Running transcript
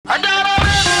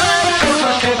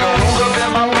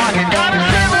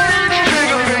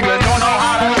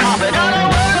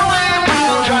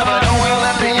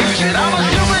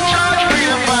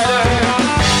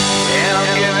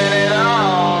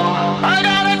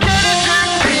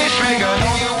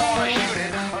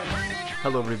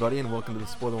Hello, everybody, and welcome to the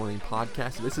Spoiler Warning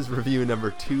Podcast. This is review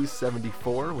number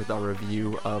 274 with our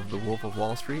review of The Wolf of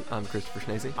Wall Street. I'm Christopher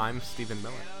Schnese. I'm Stephen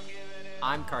Miller.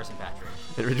 I'm Carson Patrick.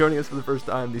 And if you're joining us for the first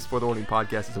time, the Spoiler Warning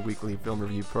Podcast is a weekly film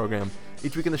review program.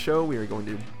 Each week in the show, we are going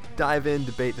to dive in,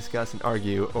 debate, discuss, and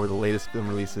argue over the latest film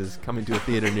releases coming to a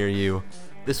theater near you.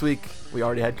 This week, we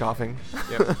already had coughing.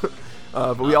 Yep.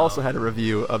 But we also had a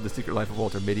review of The Secret Life of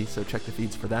Walter Mitty, so check the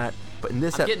feeds for that. But in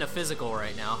this I'm getting a physical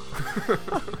right now.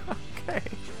 Okay.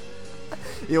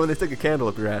 You know, when they stick a candle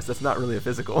up your ass, that's not really a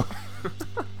physical.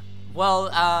 Well,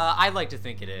 I like to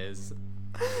think it is.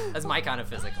 That's my kind of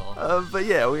physical. But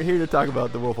yeah, we're here to talk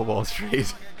about The Wolf of Wall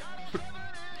Street.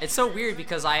 It's so weird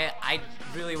because I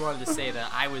really wanted to say that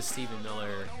I was Stephen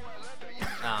Miller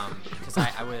because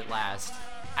I went last.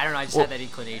 I don't know, I just had that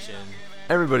inclination.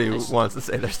 Everybody wants to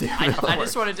say they're Stephen Miller.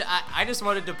 I just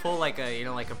wanted to pull like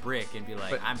a brick and be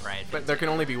like, I'm Brian. But there can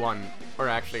only be one, or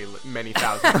actually many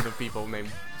thousands of people named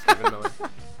Stephen Miller.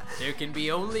 There can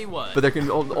be only one. But there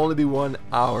can only be one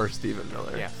our Stephen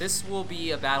Miller. Yeah. This will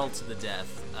be a battle to the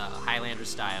death, Highlander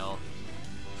style,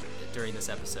 during this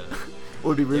episode.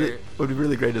 What would be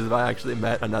really great is if I actually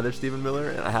met another Stephen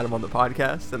Miller and I had him on the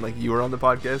podcast, and like you were on the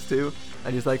podcast too,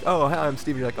 and he's like, "Oh, hi, I'm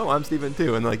Stephen." You're like, "Oh, I'm Stephen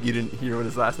too," and like you didn't hear what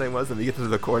his last name was, and you get to the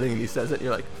recording and he says it, and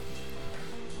you're like,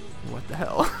 "What the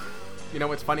hell?" You know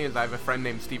what's funny is I have a friend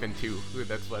named Stephen too.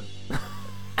 That's what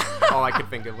all I could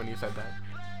think of when you said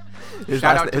that. His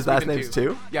Shout out last to name's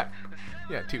Stephen too. Yeah,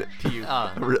 to you.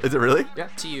 Is it really? Yeah,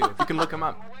 To you. You can look him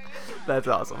up. That's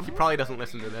awesome. He probably doesn't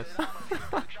listen to this.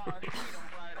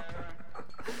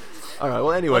 All right.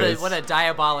 Well, anyways, What a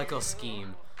diabolical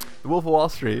scheme. The Wolf of Wall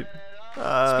Streit.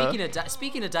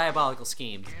 Speaking of diabolical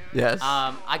schemes, Yes.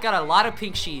 I got a lot of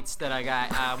pink sheets that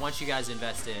I want you guys to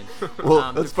invest in.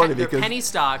 Well, that's funny they're because penny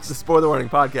stocks. the Spoiler Warning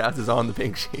Podcast is on the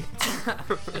pink sheet.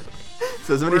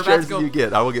 So as many We're about shares to go- as you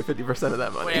get, I will get 50% of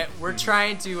that money. We're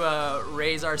trying to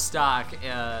raise our stock,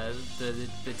 the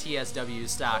TSW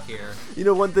stock here. You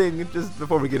know, one thing, just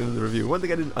before we get into the review, one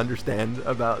thing I didn't understand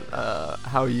about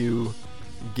how you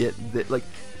get that, like,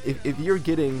 if you're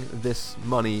getting this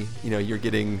money, you know, you're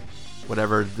getting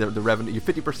whatever the revenue, you're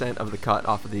 50% of the cut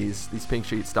off of these pink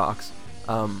sheet stocks.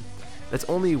 That's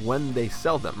only when they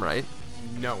sell them, right?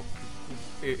 No,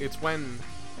 it's when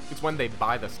they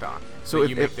buy the stock. So So if-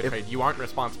 you make if- the trade. You aren't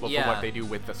responsible for Yeah. what they do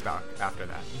with the stock after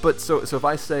that. But so if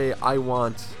I say I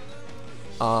want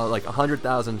like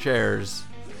 100,000 shares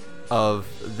of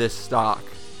this stock.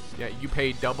 Yeah, you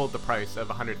pay double the price of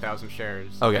 100,000 shares.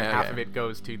 Okay, and half okay. of it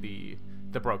goes to the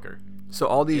broker. So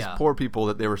all these Yeah. poor people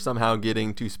that they were somehow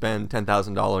getting to spend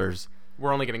 $10,000,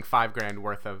 We're only getting $5,000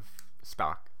 worth of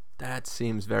stock. that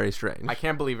seems very strange. I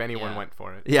can't believe anyone Yeah. went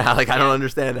for it. Yeah, like I don't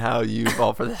understand how you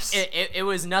fall for this. It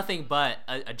was nothing but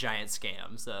a giant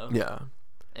scam. So Yeah,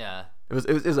 yeah. it was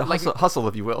a Like- hustle,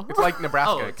 if you will. It's like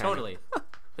Nebraska. Oh, kinda. totally. It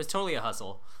was totally a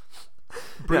hustle.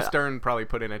 Bruce Yeah. Stern probably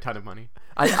put in a ton of money.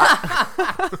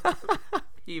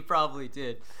 He probably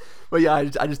did. But yeah, I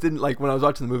just didn't like when I was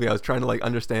watching the movie. I was trying to like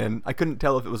understand. I couldn't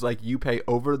tell if it was like you pay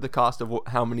over the cost of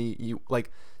how many you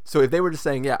like. So if they were just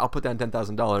saying, yeah, I'll put down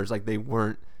 $10,000, like they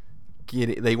weren't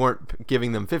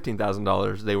giving them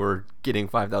 $15,000. They were getting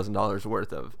 $5,000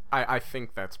 worth of. I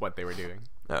think that's what they were doing.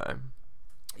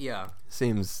 Yeah.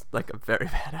 Seems like a very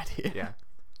bad idea. Yeah.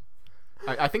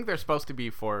 I think they're supposed to be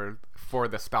for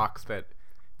the stocks that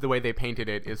the way they painted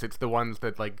it is it's the ones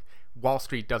that like Wall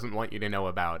Street doesn't want you to know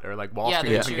about, or like Wall Yeah, Street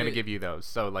they're isn't too- going to give you those.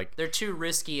 So like They're too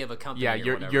risky of a company. yeah, or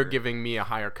you're whatever. giving me a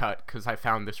higher cut because I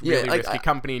found this Yeah, really like, risky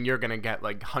company, and you're going to get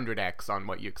like 100x on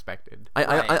what you expected. I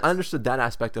Right. understood that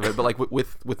aspect of it, but like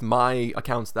with my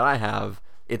accounts that I have,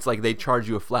 it's like they charge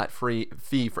you a flat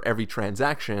fee for every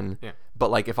transaction. Yeah. But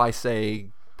like if I say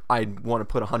I want to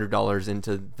put $100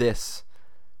 into this,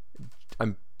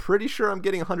 I'm pretty sure I'm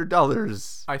getting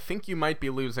 $100. I think you might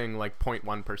be losing like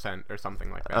 0.1% or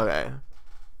something like that. Okay.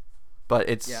 But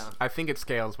it's Yeah. I think it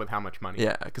scales with how much money.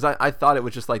 yeah, because I thought it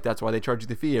was just like that's why they charge you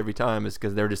the fee every time, is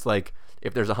because they're just like,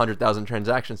 if there's 100,000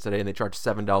 transactions today and they charge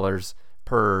 $7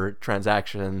 per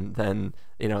transaction, then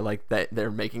you know like that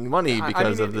they're making money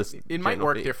because of this. It might channel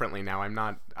work fee. differently now.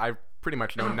 I pretty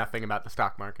much know nothing about the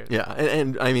stock market. Yeah,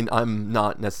 and I mean I'm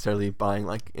not necessarily buying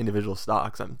like individual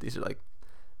stocks. These are like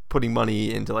putting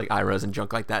money into like IRAs and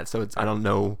junk like that. So it's I don't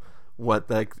know what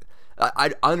like.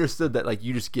 I understood that like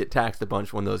you just get taxed a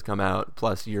bunch when those come out,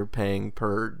 plus you're paying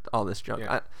per all this junk.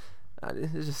 Yeah.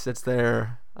 It just sits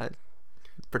there. I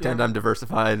pretend Yeah. I'm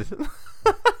diversified.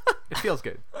 It feels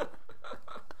good.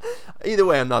 Either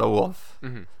way, I'm not a wolf.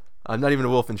 Mhm. I'm not even a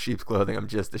wolf in sheep's clothing. I'm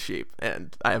just a sheep,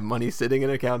 and I have money sitting in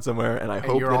an account somewhere, and I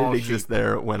hope you're that all it exists sheep.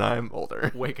 there when I'm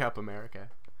older. Wake up, America.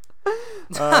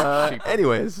 Sheep.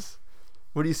 Anyways,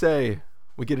 what do you say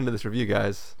we get into this review,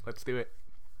 guys? Let's do it.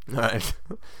 All right.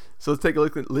 So let's take a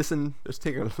look. Let's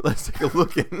take a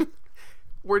look in.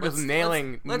 We're just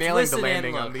nailing let's the listen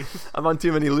landing and on look. these. I'm on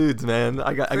too many lewds, man.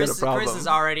 I got a problem. Chris is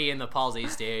already in the palsy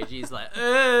stage. He's like,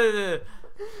 ugh,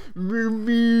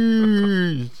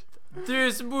 Movies.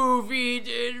 this movie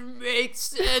didn't make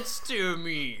sense to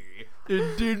me.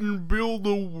 It didn't build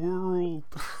a world.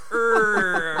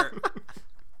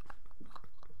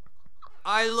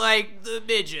 I like the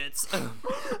midgets.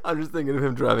 I'm just thinking of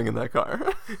him driving in that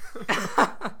car.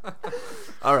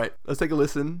 All right, let's take a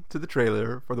listen to the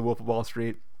trailer for The Wolf of Wall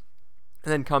Street,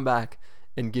 and then come back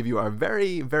and give you our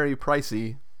very, very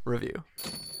pricey review.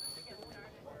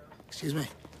 Excuse me.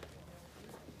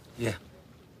 Yeah.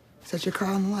 Is that your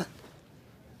car on the lot?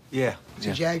 Yeah. It's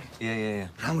a Jag? Yeah.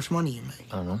 How much money you make?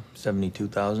 I don't know,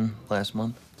 72,000 last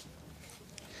month.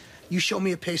 You show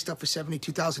me a pay stub for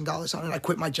 $72,000 on it, I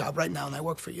quit my job right now and I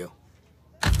work for you.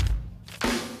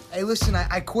 Hey, listen,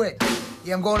 I quit.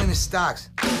 Yeah, I'm going into stocks.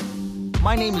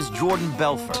 My name is Jordan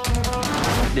Belfort.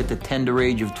 At the tender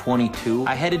age of 22,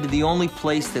 I headed to the only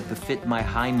place that befit my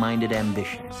high-minded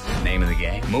ambitions. Name of the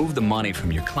game? Move the money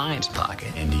from your client's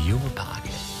pocket into your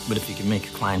pocket. But if you can make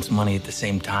your clients money at the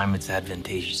same time, it's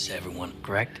advantageous to everyone,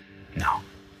 correct? No.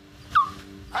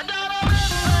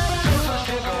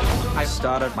 I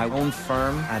started my own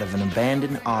firm out of an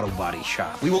abandoned auto body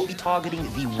shop. We will be targeting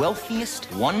the wealthiest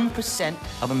 1%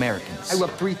 of Americans. I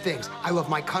love three things. I love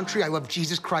my country, I love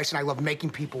Jesus Christ, and I love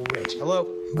making people rich. Hello?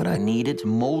 But I needed to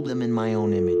mold them in my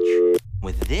own image.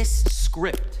 With this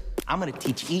script, I'm gonna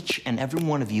teach each and every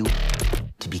one of you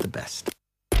to be the best.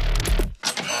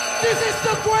 This is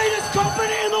the greatest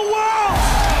company in the world!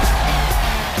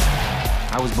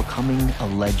 I was becoming a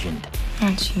legend.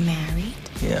 Aren't you married?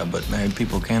 Yeah, but married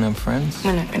people can't have friends.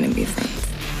 We're not gonna be friends.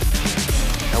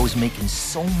 I was making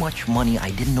so much money,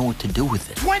 I didn't know what to do with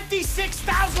it.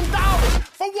 $26,000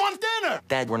 for one dinner.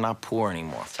 Dad, we're not poor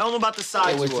anymore. Tell them about the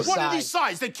sides. what's the What are sides? these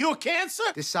sides? They cure cancer?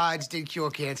 The sides did cure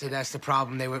cancer, that's the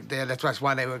problem. They were there, that's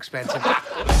why they were expensive.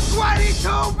 22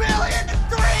 million in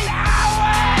 3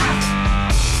 hours!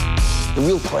 The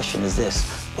real question is this,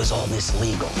 was all this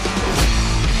legal?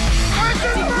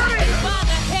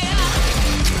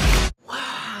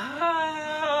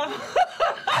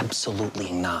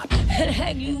 Absolutely not.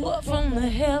 Hang you up from the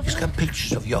heavens. He's got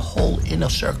pictures of your whole inner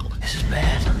circle. This is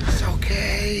bad. It's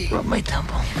okay. Rub my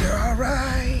temple. You're all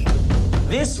right.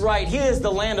 This right here is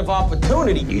the land of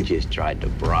opportunity. You just tried to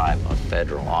bribe a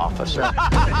federal officer.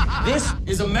 This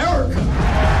is America.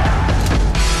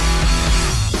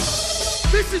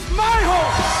 This is my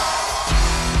home.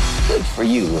 Good for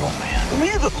you, little man. Me,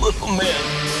 the little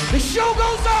man. The show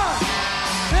goes on.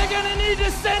 They're gonna need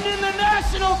to send in the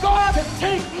National Guard to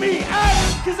take me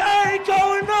out, because I ain't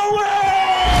going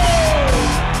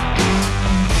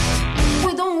nowhere!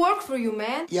 We don't work for you,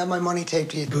 man. You have my money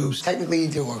taped to your boobs. Technically, you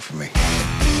do work for me.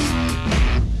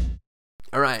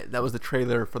 All right, that was the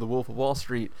trailer for The Wolf of Wall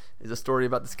Street. It's a story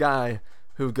about this guy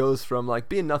who goes from like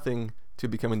being nothing to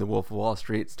becoming the Wolf of Wall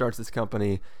Street, starts this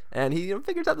company, and he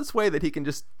figures out this way that he can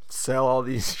just sell all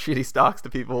these shitty stocks to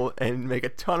people and make a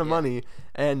ton of money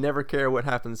and never care what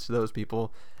happens to those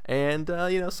people. And,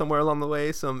 somewhere along the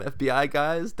way, some FBI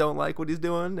guys don't like what he's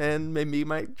doing, and maybe he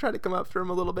might try to come after him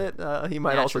a little bit. He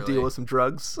might also Naturally. deal with some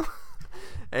drugs.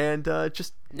 And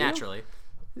just Naturally.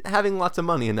 having lots of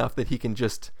money enough that he can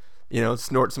just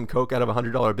snort some coke out of a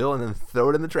 $100 bill and then throw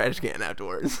it in the trash can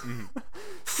afterwards.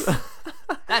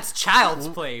 That's child's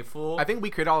play, fool. I think we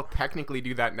could all technically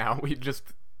do that now. We'd just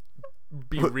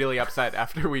be really upset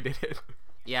after we did it.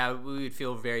 Yeah, we would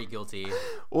feel very guilty.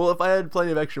 Well, if I had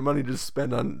plenty of extra money to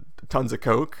spend on tons of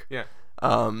coke, Yeah.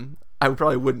 I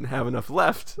probably wouldn't have enough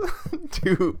left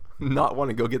to not want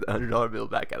to go get the $100 bill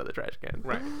back out of the trash can.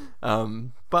 Right.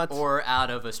 But Or out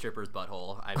of a stripper's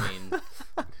butthole. I mean,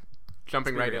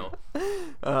 Jumping right in.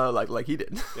 like he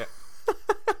did. Yeah.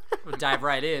 we'll dive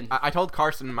right in. I told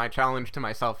Carson my challenge to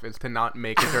myself is to not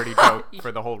make a dirty joke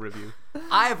for the whole review.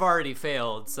 I've already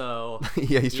failed, so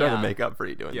Yeah, he's trying to Yeah. make up for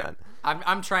you doing Yeah. that.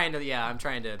 I'm trying to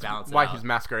balance it Why out. he's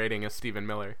masquerading as Stephen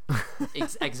Miller.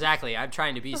 Exactly. I'm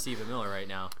trying to be Stephen Miller right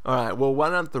now. All right, well, why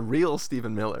don't the real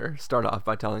Stephen Miller start off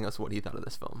by telling us what he thought of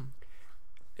this film?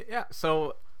 Yeah,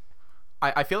 so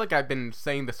I feel like I've been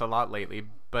saying this a lot lately,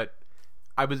 but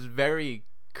I was very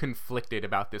conflicted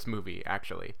about this movie,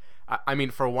 actually. I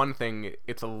mean, for one thing,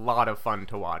 it's a lot of fun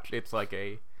to watch. It's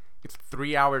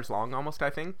 3 hours long almost, I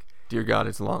think. Dear God,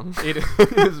 it's long. It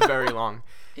is very long.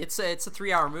 It's a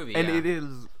 3-hour movie. And yeah. it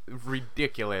is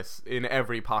ridiculous in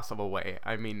every possible way.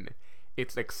 I mean,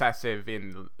 it's excessive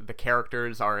in the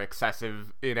characters are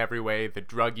excessive in every way. The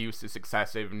drug use is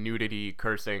excessive, nudity,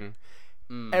 cursing.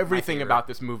 everything about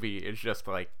this movie is just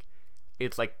like,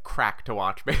 it's like crack to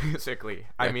watch, basically.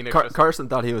 I mean, it's just, Carson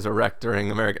thought he was a wreck during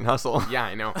American Hustle. yeah,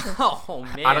 I know. Oh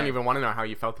man, I don't even want to know how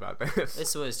you felt about this.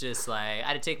 This was just like I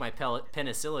had to take my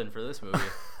penicillin for this movie.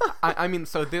 I mean,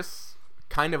 so this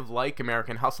kind of like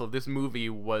American Hustle, this movie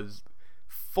was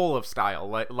full of style.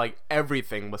 Like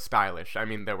everything was stylish. I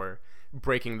mean, there were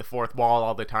breaking the fourth wall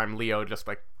all the time. Leo just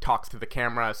like talks to the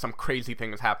camera. Some crazy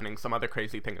thing is happening. Some other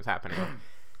crazy thing is happening.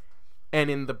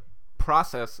 And in the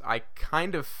process, I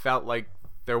kind of felt like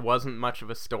there wasn't much of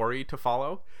a story to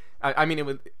follow. I mean, it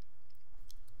was...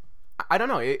 I don't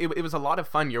know. It was a lot of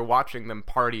fun. You're watching them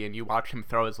party and you watch him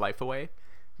throw his life away.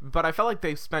 But I felt like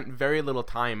they spent very little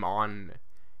time on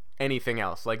anything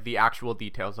else, like the actual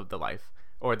details of the life,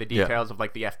 or the details of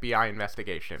like the FBI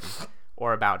investigation,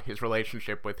 or about his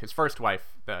relationship with his first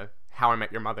wife, the How I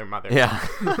Met Your Mother mother. Yeah.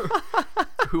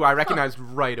 Who I recognized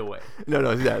right away.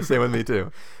 No, yeah, same with me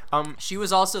too. She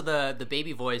was also the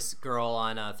baby voice girl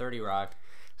on 30 Rock.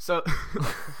 So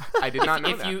I did not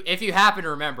know that. If you happen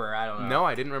to remember, I don't know. No,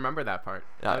 I didn't remember that part.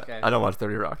 Okay. I don't watch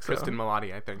 30 Rock. So. Kristen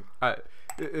Milotti, I think.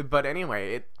 But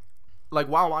anyway, it like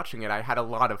while watching it, I had a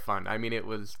lot of fun. I mean, it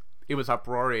was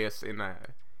uproarious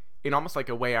in almost like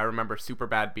a way I remember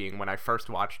Superbad being when I first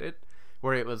watched it,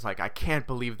 where it was like, I can't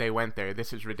believe they went there.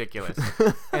 This is ridiculous.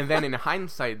 And then in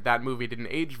hindsight, that movie didn't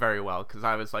age very well, because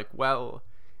I was like, well,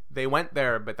 they went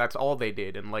there, but that's all they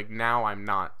did. And like now I'm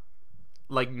not.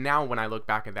 Like now when I look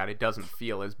back at that, it doesn't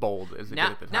feel as bold as it did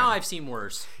at the time. Now I've seen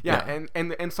worse. Yeah.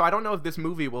 And so I don't know if this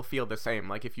movie will feel the same.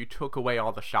 Like if you took away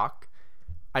all the shock,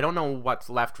 I don't know what's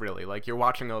left really. Like you're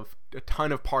watching a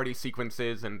ton of party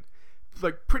sequences and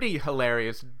like pretty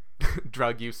hilarious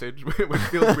drug usage, which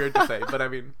feels weird to say, but I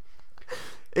mean,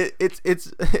 it's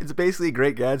basically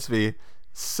Great Gatsby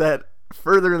set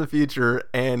further in the future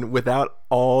and without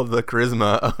all the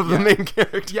charisma of the main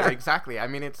character. Yeah, exactly. I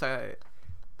mean, it's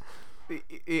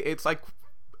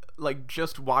like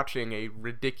just watching a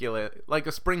ridiculous, like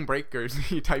a Spring Breakers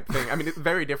type thing. I mean, it's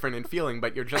very different in feeling,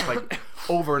 but you're just like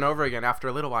over and over again. After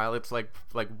a little while, it's like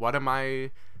what am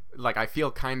I? Like I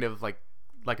feel kind of like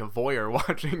a voyeur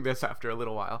watching this after a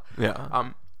little while.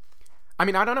 Yeah. I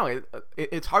mean, I don't know.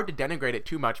 It's hard to denigrate it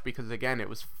too much because again, it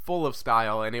was full of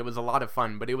style and it was a lot of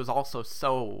fun, but it was also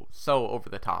so over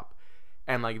the top,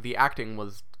 and like the acting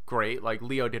was great. Like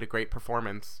Leo did a great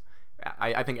performance.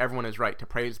 I think everyone is right to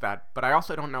praise that, but I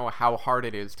also don't know how hard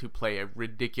it is to play a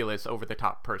ridiculous,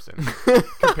 over-the-top person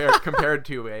compared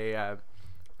to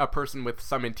a person with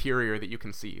some interior that you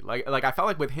can see. Like I felt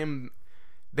like with him,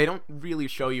 they don't really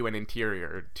show you an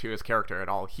interior to his character at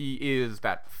all. He is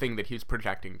that thing that he's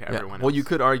projecting to everyone else. Well, you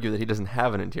could argue that he doesn't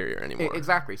have an interior anymore.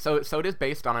 Exactly. So it is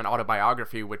based on an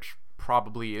autobiography, which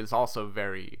probably is also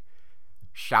very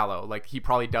shallow. Like he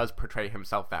probably does portray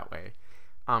himself that way.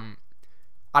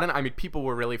 I don't know. I mean, people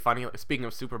were really funny. Speaking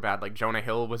of Superbad, like Jonah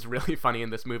Hill was really funny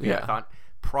in this movie. Yeah. I thought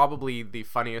probably the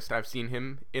funniest I've seen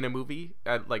him in a movie,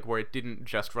 like where it didn't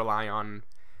just rely on.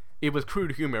 It was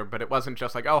crude humor, but it wasn't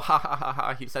just like, oh, ha ha ha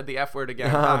ha, he said the F word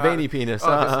again. Veiny penis.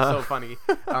 Oh, this is so funny.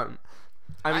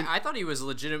 I mean, I thought he was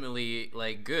legitimately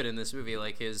like good in this movie.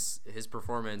 Like his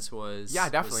performance was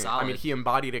definitely. was solid. I mean, he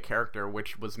embodied a character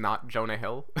which was not Jonah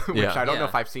Hill, which I don't know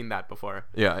if I've seen that before.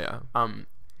 Yeah.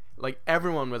 Like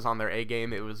everyone was on their A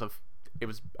game. It was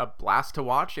a blast to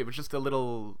watch. It was just a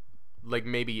little like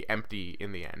maybe empty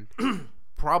in the end.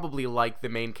 Probably like the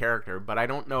main character, but I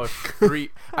don't know if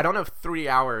 3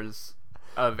 hours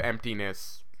of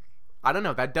emptiness. I don't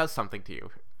know. That does something to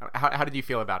you. How did you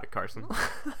feel about it, Carson?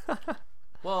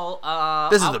 Well,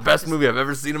 this is the best movie I've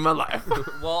ever seen in my life.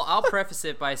 Well, I'll preface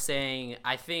it by saying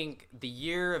I think the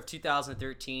year of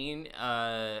 2013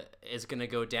 is gonna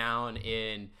go down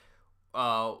in.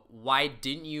 Why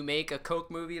didn't you make a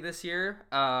Coke movie this year?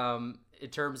 In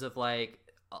terms of like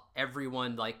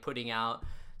everyone like putting out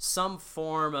some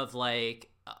form of like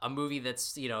a movie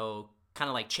that's, you know, kind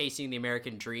of like chasing the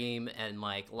American dream and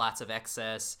like lots of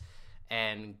excess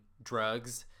and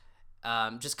drugs.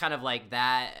 Just kind of like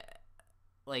that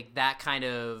kind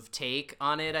of take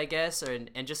on it, I guess,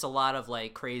 and just a lot of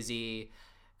like crazy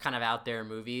kind of out there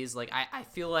movies. Like I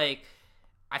feel like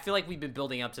we've been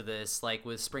building up to this, like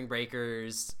with Spring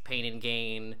Breakers, Pain and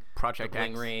Gain, Project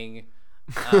Bling X. Ring.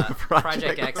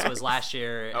 Project X was last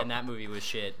year, and that movie was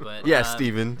shit. But Yeah,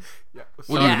 Steven. Yeah.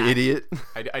 What are you, an idiot?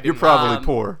 I You're didn't- probably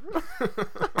poor.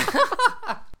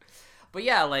 But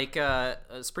yeah, like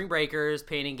Spring Breakers,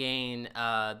 Pain and Gain,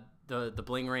 the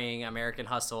Bling Ring, American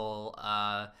Hustle.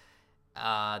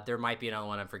 There might be another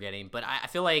one I'm forgetting, but I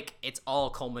feel like it's all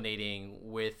culminating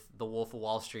with The Wolf of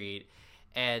Wall Street,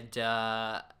 and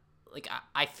like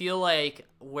I feel like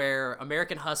where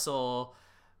American Hustle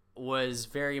was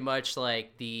very much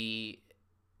like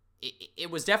it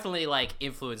was definitely like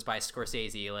influenced by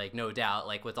Scorsese, like no doubt,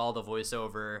 like with all the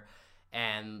voiceover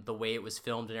and the way it was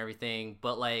filmed and everything.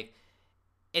 But like,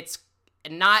 it's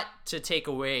not to take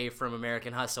away from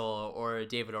American Hustle or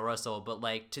David O. Russell, but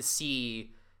like to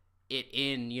see it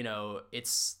in, you know,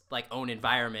 its like own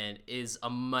environment is a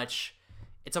much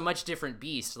different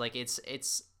beast. Like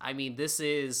I mean, this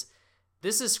is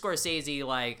Scorsese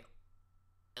like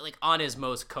on his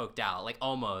most coked out, like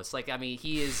almost. Like, I mean,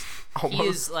 he is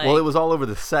like, well, it was all over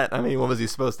the set. I mean, what was he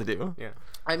supposed to do? Yeah.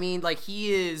 I mean, like,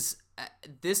 he is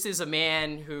this is a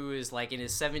man who is like in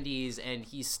his 70s and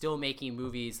he's still making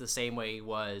movies the same way he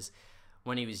was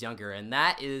when he was younger. And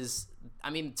that is,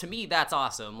 I mean, to me, that's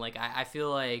awesome. Like, I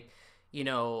feel like, you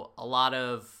know, a lot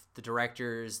of the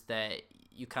directors that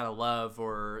you kind of love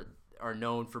or are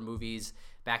known for movies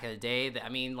back in the day, that, I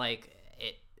mean, like,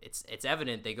 it's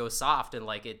evident they go soft and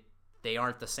like they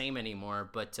aren't the same anymore.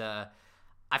 But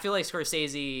I feel like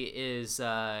Scorsese is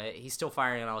he's still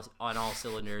firing on all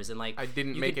cylinders, and like I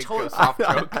didn't you make can it totally- go soft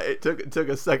joke. It took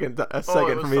a second for me so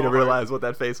to hard. realize what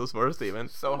that face was for, Steven.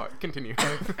 So hard. Continue.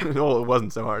 Well, it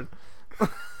wasn't so hard.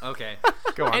 Okay.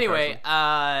 Go on. Anyway,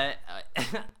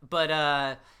 Carson.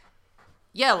 but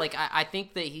yeah, like I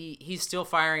think that he's still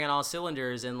firing on all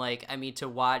cylinders, and like, I mean, to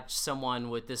watch someone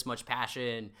with this much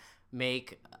passion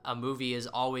make a movie is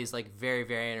always like very,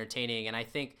 very entertaining. And I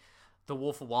think The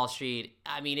Wolf of Wall Street,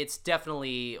 I mean, it's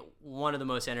definitely one of the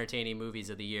most entertaining movies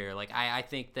of the year. Like, I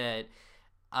think that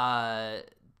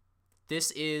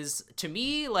this is, to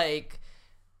me, like,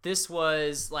 this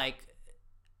was like,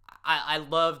 I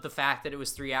love the fact that it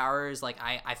was 3 hours. Like,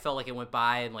 I felt like it went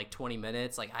by in like 20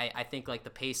 minutes. Like, I think like the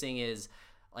pacing is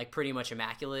like pretty much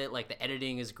immaculate. Like, the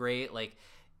editing is great. Like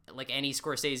any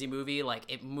Scorsese movie,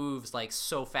 like, it moves like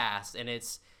so fast, and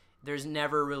there's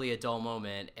never really a dull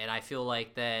moment. And I feel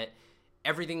like that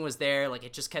everything was there. Like,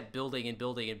 it just kept building and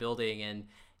building and building, and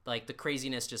like the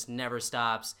craziness just never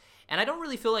stops. And I don't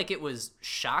really feel like it was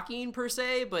shocking per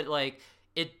se, but like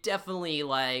it definitely,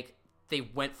 like, they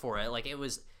went for it. Like, it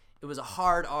was a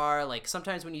hard R. Like,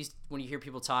 sometimes when you hear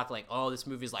people talk like, oh, this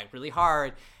movie's like really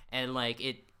hard, and like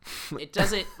it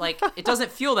doesn't like, it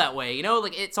doesn't feel that way, you know?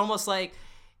 Like, it's almost like,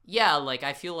 yeah, like,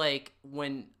 I feel like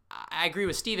when I agree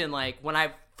with Steven, like, when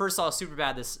I first saw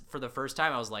Superbad this for the first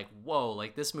time, I was like, whoa,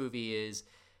 like, this movie is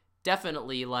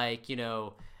definitely like, you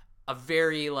know, a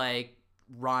very like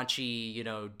raunchy, you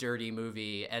know, dirty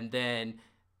movie. And then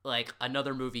like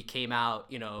another movie came out,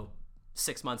 you know,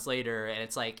 6 months later, and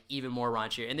it's like even more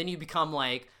raunchier, and then you become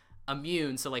like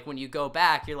immune. So like when you go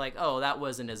back, you're like, oh, that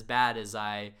wasn't as bad as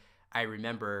I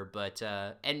remember. But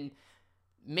and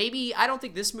maybe I don't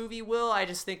think this movie will. I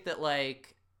just think that,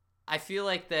 like, I feel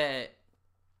like that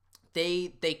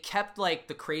they kept like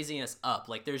the craziness up.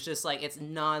 Like, there's just like, it's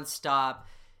nonstop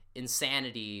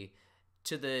insanity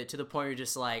to the point where you're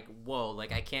just like, whoa,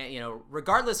 like, I can't, you know,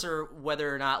 regardless of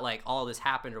whether or not like all this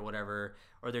happened or whatever,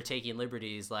 or they're taking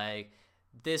liberties, like,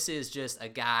 this is just a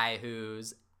guy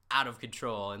who's out of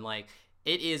control, and like,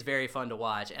 it is very fun to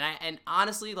watch. And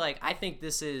honestly, like, I think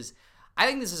this is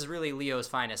really Leo's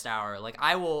finest hour. Like,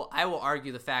 I will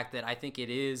argue the fact that I think it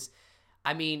is.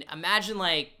 I mean, imagine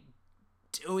like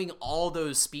doing all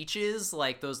those speeches,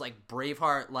 like those like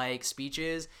Braveheart like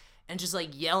speeches, and just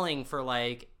like yelling for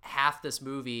like half this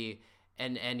movie,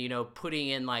 and you know, putting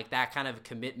in like that kind of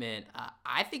commitment.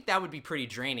 I think that would be pretty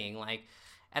draining. Like,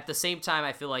 at the same time,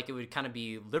 I feel like it would kind of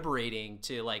be liberating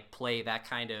to like play that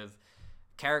kind of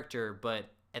character, but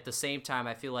at the same time,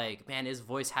 I feel like, man, his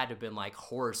voice had to have been like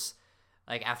hoarse,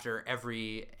 like after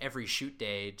every shoot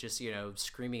day, just, you know,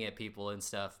 screaming at people and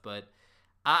stuff. But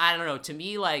I don't know, to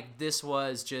me, like, this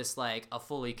was just like a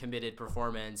fully committed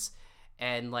performance,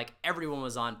 and like everyone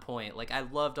was on point. Like, I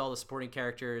loved all the supporting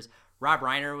characters. Rob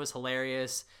Reiner was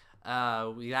hilarious.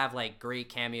 We have like great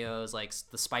cameos, like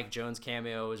the Spike Jonze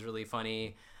cameo was really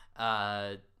funny.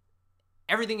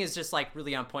 Everything is just like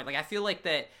really on point. Like, I feel like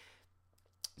that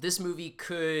this movie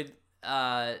could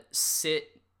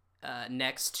sit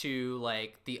next to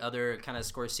like the other kind of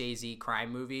Scorsese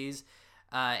crime movies.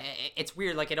 It's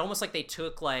weird. Like, it almost like they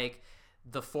took like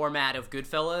the format of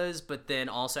Goodfellas, but then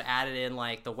also added in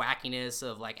like the wackiness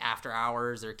of like After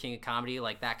Hours or King of Comedy,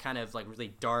 like that kind of like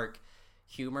really dark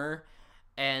humor.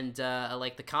 And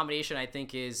like the combination, I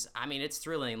think, is, I mean, it's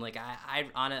thrilling. Like,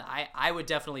 I would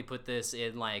definitely put this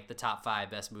in like the top 5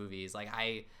 best movies. Like,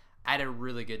 I had a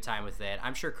really good time with it.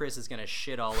 I'm sure Chris is gonna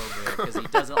shit all over it because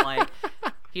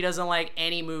he doesn't like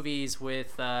any movies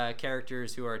with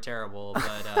characters who are terrible.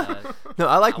 But no,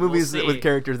 I like we'll movies see. with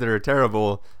characters that are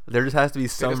terrible. There just has to be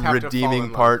some just have to fall redeeming in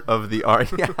love. part of the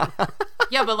art. Yeah.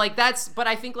 Yeah, but like but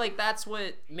I think like that's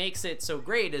what makes it so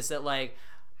great is that like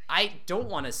I don't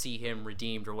want to see him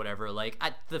redeemed or whatever. Like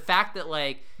the fact that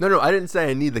like No, I didn't say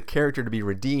I need the character to be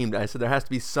redeemed. I said there has to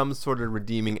be some sort of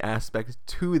redeeming aspect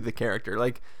to the character.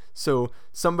 Like, so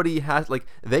somebody has, like,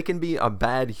 they can be a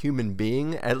bad human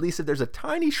being, at least if there's a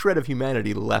tiny shred of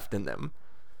humanity left in them.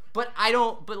 But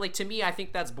like to me, I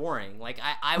think that's boring. Like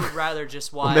I would rather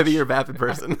just watch. Well, maybe you're a vapid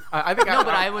person. I think No,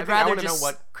 but I would rather want to know just-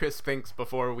 what Chris thinks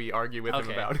before we argue with him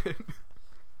Okay. about it.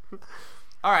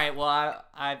 All right, well,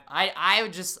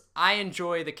 I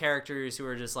enjoy the characters who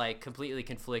are just like completely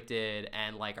conflicted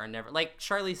and like are never like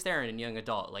Charlize Theron in Young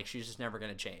Adult. Like she's just never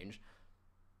gonna change.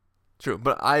 True,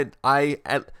 but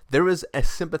there was a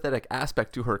sympathetic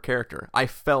aspect to her character. I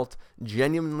felt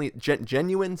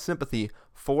genuine sympathy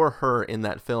for her in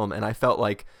that film, and I felt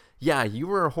like, yeah, you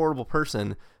were a horrible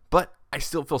person, but I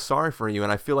still feel sorry for you,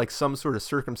 and I feel like some sort of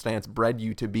circumstance bred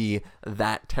you to be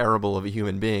that terrible of a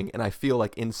human being, and I feel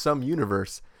like in some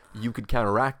universe you could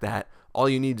counteract that. All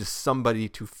you need is somebody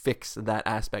to fix that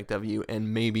aspect of you,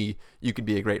 and maybe you could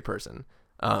be a great person.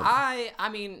 I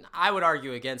mean, I would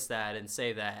argue against that and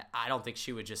say that I don't think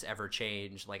she would just ever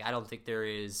change. Like, I don't think there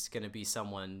is going to be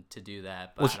someone to do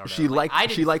that. But Well, I don't know. she Like,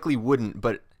 she likely wouldn't,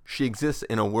 but she exists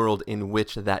in a world in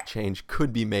which that change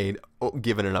could be made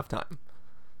given enough time.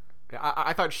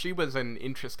 I thought she was an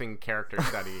interesting character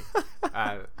study.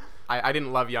 I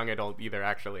didn't love Young Adult either,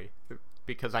 actually,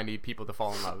 because I need people to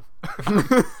fall in love.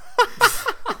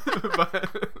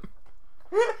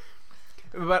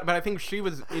 But I think she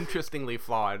was interestingly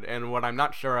flawed, and what I'm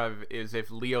not sure of is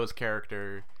if Leo's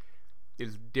character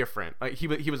is different. Like he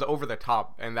was over the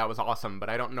top, and that was awesome. But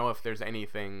I don't know if there's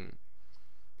anything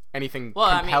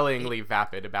compellingly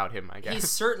vapid about him. I guess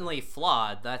he's certainly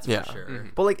flawed. That's for sure. Mm-hmm.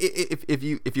 But like if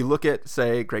you look at,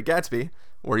 say, Great Gatsby,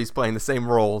 where he's playing the same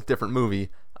role, different movie.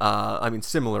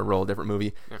 Similar role, different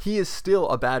movie. Yeah. He is still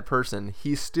a bad person.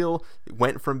 He still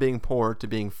went from being poor to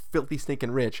being filthy,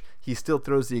 stinking rich. He still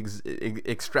throws the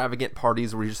extravagant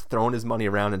parties where he's just throwing his money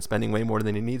around and spending way more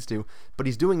than he needs to. But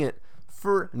he's doing it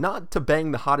for not to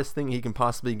bang the hottest thing he can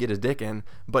possibly get his dick in,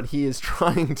 but he is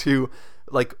trying to,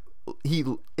 like, he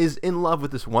is in love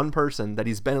with this one person that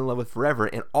he's been in love with forever,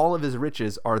 and all of his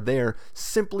riches are there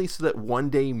simply so that one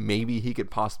day maybe he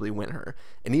could possibly win her.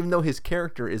 And even though his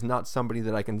character is not somebody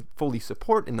that I can fully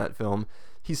support in that film,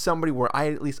 he's somebody where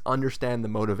I at least understand the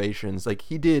motivations. Like,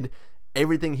 he did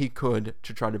everything he could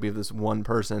to try to be with this one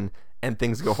person, and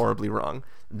things go horribly wrong.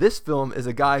 This film is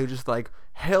a guy who just like,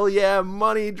 hell yeah,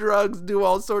 money, drugs, do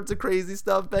all sorts of crazy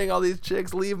stuff, bang all these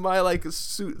chicks, leave my like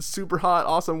super hot,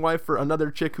 awesome wife for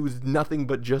another chick who's nothing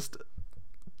but just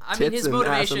tits and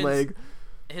ass and leg.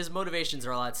 His motivations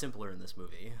are a lot simpler in this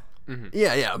movie. Mm-hmm.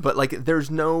 Yeah, but like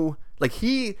there's no, like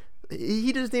he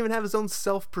doesn't even have his own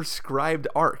self-prescribed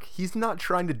arc. He's not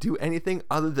trying to do anything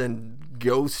other than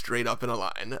go straight up in a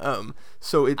line.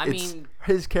 So it's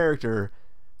his character.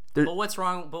 But what's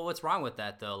wrong with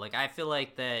that though? Like, I feel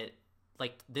like that,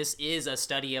 like, this is a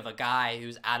study of a guy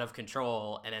who's out of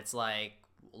control, and it's like,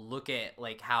 look at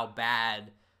like how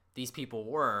bad these people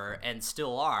were and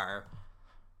still are.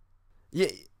 Yeah.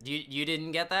 You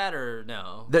didn't get that, or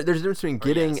no? There's a difference between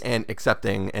getting and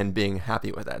accepting and being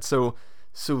happy with that. So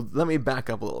let me back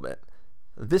up a little bit.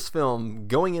 This film,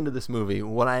 going into this movie,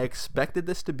 what I expected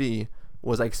this to be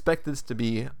was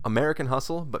American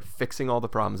Hustle, but fixing all the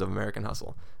problems of American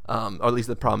Hustle, or at least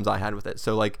the problems I had with it.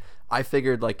 So like, I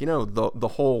figured, like, you know, the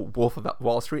whole Wolf of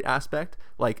Wall Street aspect,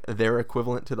 like their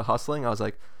equivalent to The Hustling. I was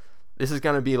like, this is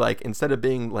gonna be like, instead of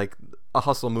being like a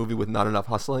hustle movie with not enough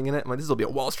hustling in it, I'm like, this will be a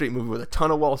Wall Street movie with a ton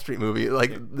of Wall Street movie.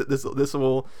 Like this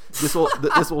will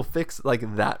fix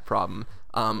like that problem.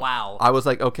 Wow. I was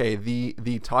like, okay,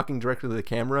 the talking directly to the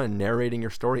camera and narrating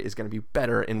your story is going to be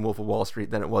better in Wolf of Wall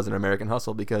Street than it was in American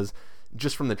Hustle, because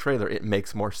just from the trailer it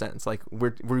makes more sense. Like,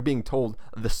 we're being told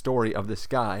the story of this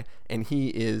guy, and he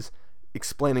is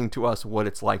explaining to us what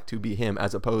it's like to be him,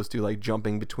 as opposed to like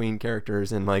jumping between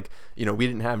characters. And like, you know, we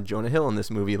didn't have Jonah Hill in this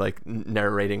movie like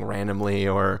narrating randomly,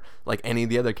 or like any of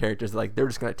the other characters, like they're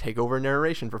just going to take over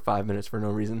narration for 5 minutes for no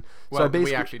reason. Well, so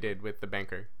we actually did with the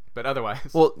banker. But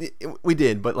otherwise, well, we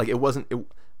did, but like it wasn't.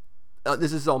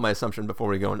 This is all my assumption before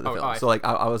we go into the film. So like,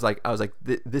 I was like,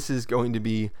 this is going to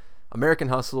be American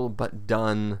Hustle, but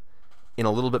done in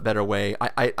a little bit better way.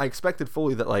 I expected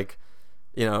fully that, like,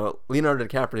 you know, Leonardo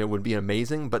DiCaprio would be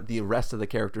amazing, but the rest of the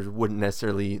characters wouldn't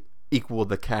necessarily equal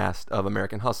the cast of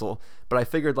American Hustle. But I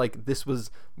figured like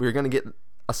we were going to get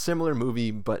a similar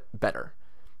movie but better,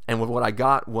 and what I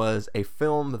got was a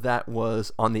film that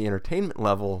was on the entertainment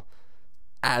level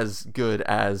as good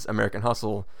as American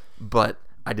Hustle, but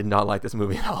I did not like this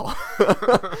movie at all.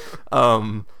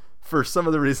 for some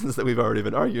of the reasons that we've already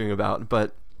been arguing about.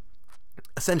 But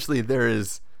essentially, there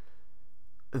is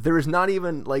not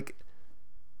even like,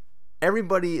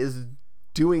 everybody is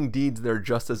doing deeds that are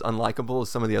just as unlikable as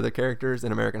some of the other characters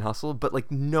in American Hustle, but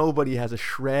like nobody has a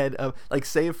shred of, like,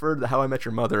 save for the How I Met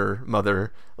Your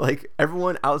mother, like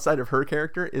everyone outside of her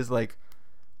character is like,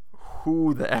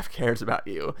 who the F cares about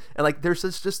you? And like there's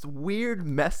this just weird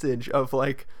message of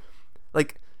like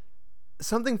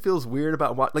something feels weird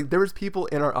about what, like, there was people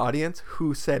in our audience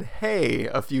who said hey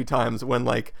a few times when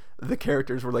like the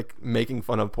characters were like making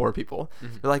fun of poor people.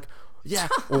 They're like, yeah,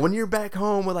 well, when you're back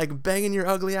home with like banging your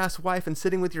ugly ass wife and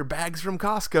sitting with your bags from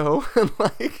Costco, and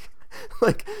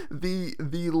like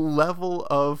the level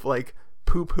of like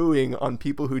poo-pooing on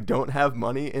people who don't have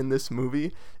money in this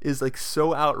movie is like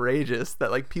so outrageous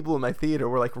that like people in my theater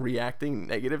were like reacting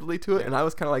negatively to it, and I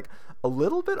was kind of like a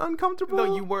little bit uncomfortable.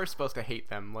 No, you were supposed to hate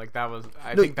them. Like that was,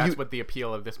 I think that's what the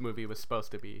appeal of this movie was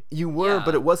supposed to be. You were,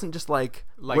 but it wasn't just like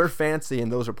we're fancy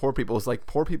and those are poor people. It's like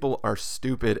poor people are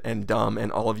stupid and dumb,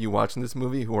 and all of you watching this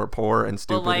movie who are poor and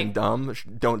stupid and dumb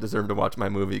don't deserve to watch my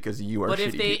movie because you are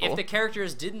shitty people. But if the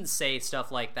characters didn't say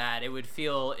stuff like that, it would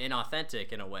feel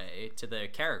inauthentic in a way to the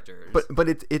characters. But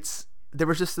it's there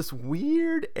was just this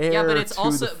weird air. Yeah, but it's to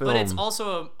also the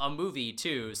film. a movie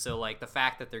too. So like the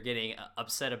fact that they're getting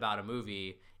upset about a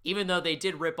movie, even though they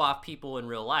did rip off people in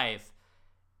real life,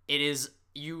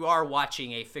 you are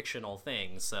watching a fictional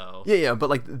thing. So yeah, but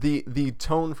like the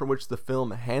tone from which the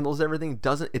film handles everything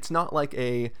it's not like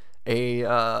a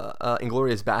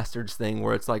Inglourious Bastards thing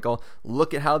where it's like, oh,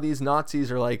 look at how these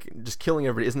Nazis are like just killing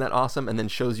everybody, isn't that awesome? And then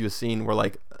shows you a scene where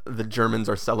like the Germans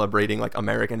are celebrating like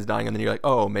Americans dying, and then you're like,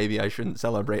 oh, maybe I shouldn't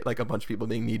celebrate like a bunch of people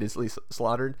being needlessly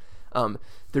slaughtered.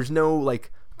 There's no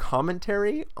like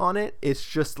commentary on it. It's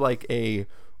just like a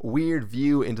weird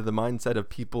view into the mindset of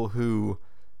people who,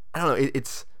 I don't know,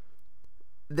 it's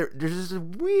there's just a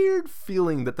weird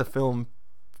feeling that the film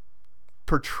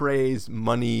portrays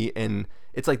money, and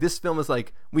it's like this film is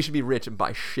like, we should be rich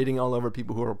by shitting all over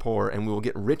people who are poor, and we will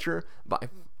get richer by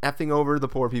effing over the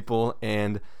poor people,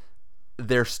 and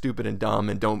they're stupid and dumb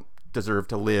and don't deserve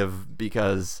to live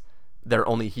because they're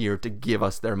only here to give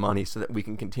us their money so that we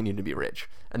can continue to be rich.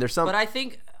 And there's some, but I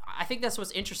think that's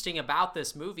what's interesting about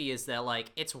this movie is that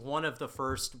like it's one of the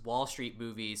first Wall Street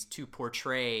movies to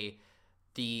portray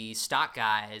the stock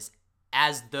guys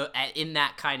as in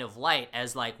that kind of light,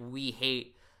 as like, we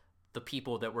hate the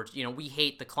people that we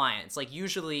hate the clients. Like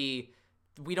usually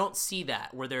we don't see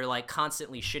that where they're like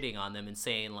constantly shitting on them and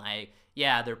saying like,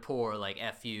 yeah, they're poor, like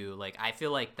F you. Like I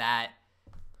feel like that,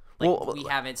 like, we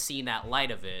haven't seen that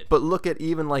light of it. But look at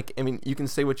even like, I mean, you can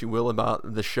say what you will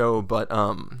about the show, but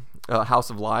House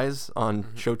of Lies on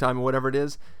Showtime or whatever it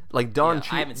is, like Don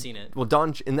Cheadle, I haven't seen it. Well,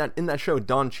 in that show,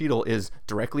 Don Cheadle is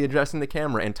directly addressing the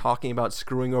camera and talking about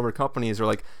screwing over companies, or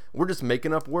like, we're just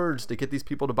making up words to get these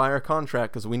people to buy our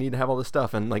contract because we need to have all this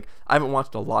stuff. And like, I haven't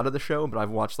watched a lot of the show, but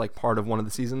I've watched like part of one of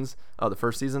the seasons, the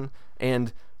first season,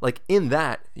 and like in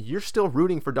that, you're still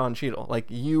rooting for Don Cheadle. Like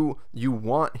you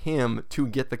want him to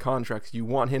get the contracts, you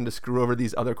want him to screw over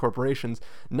these other corporations,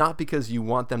 not because you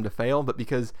want them to fail, but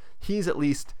because he's at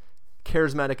least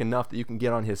charismatic enough that you can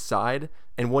get on his side,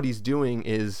 and what he's doing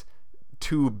is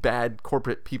to bad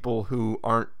corporate people who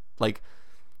aren't like,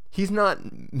 he's not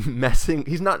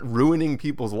ruining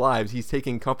people's lives. He's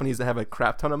taking companies that have a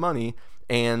crap ton of money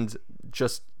and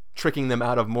just tricking them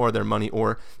out of more of their money,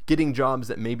 or getting jobs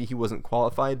that maybe he wasn't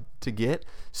qualified to get,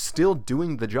 still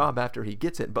doing the job after he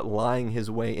gets it, but lying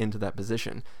his way into that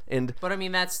position. But I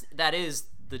mean, that is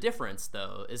the difference,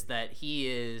 though, is that he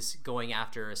is going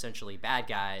after essentially bad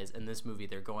guys. In this movie,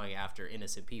 they're going after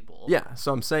innocent people. Yeah,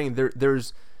 so I'm saying there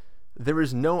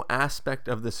is no aspect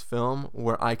of this film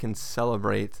where I can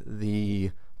celebrate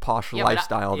the posh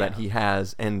lifestyle that he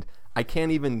has, and I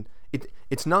can't even.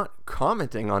 It's not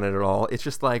commenting on it at all. It's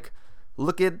just like,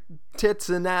 look at tits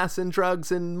and ass and drugs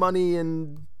and money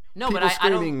and people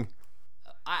screaming.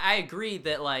 I agree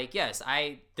that, like, yes,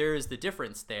 there's the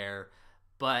difference there,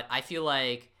 but I feel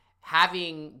like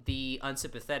having the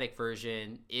unsympathetic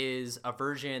version is a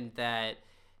version that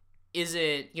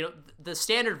isn't, the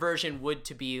standard version would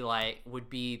be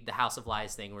the House of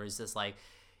Lies thing, where it's just like,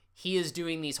 he is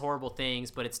doing these horrible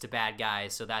things, but it's to bad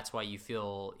guys, so that's why you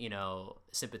feel,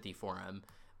 sympathy for him.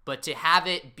 But to have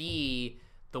it be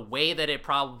the way that it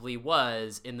probably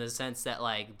was, in the sense that,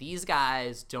 like, these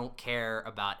guys don't care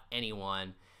about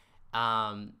anyone,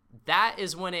 that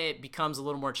is when it becomes a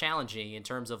little more challenging in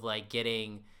terms of, like,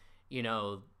 getting,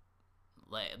 like,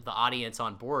 the audience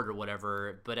on board or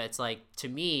whatever. But it's like, to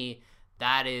me,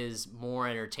 that is more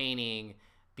entertaining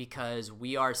because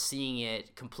we are seeing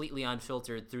it completely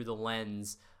unfiltered through the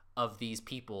lens of these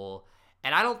people.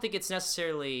 And I don't think it's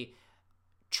necessarily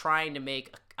trying to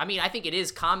make, I mean, I think it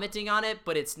is commenting on it,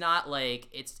 but it's not like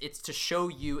it's to show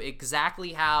you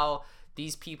exactly how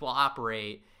these people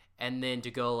operate, and then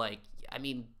to go like, I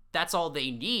mean, that's all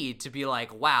they need to be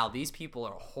like, wow, these people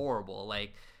are horrible.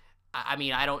 Like, I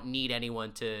mean, I don't need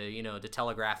anyone to, you know, to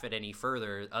telegraph it any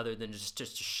further other than just to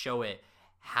show it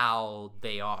how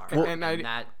they are.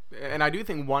 And I do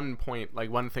think one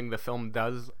thing the film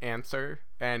does answer,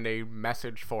 and a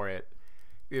message for it,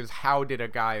 is how did a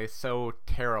guy so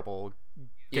terrible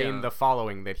gain the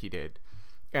following that he did.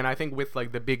 And I think with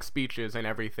like the big speeches and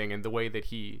everything, and the way that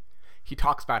he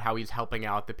talks about how he's helping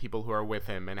out the people who are with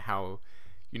him, and how,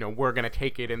 you know, we're gonna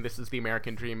take it and this is the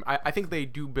American dream. I think they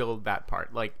do build that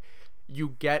part. Like,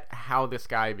 you get how this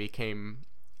guy became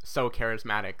so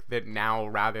charismatic that now,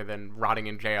 rather than rotting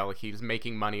in jail, he's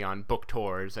making money on book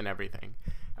tours and everything.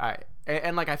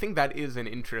 And like, I think that is an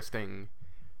interesting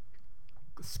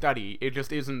study. It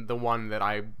just isn't the one that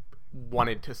I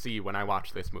wanted to see when I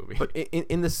watched this movie. But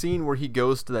in the scene where he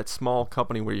goes to that small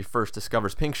company where he first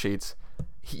discovers Pink Sheets,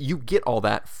 you get all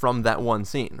that from that one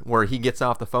scene where he gets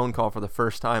off the phone call for the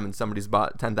first time and somebody's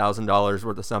bought $10,000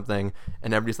 worth of something,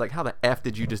 and everybody's like, how the F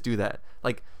did you just do that?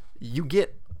 Like, you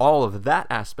get all of that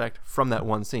aspect from that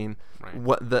one scene. Right.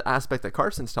 What the aspect that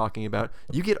Carson's talking about,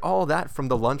 you get all that from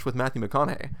the lunch with Matthew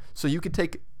McConaughey. So you could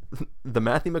take the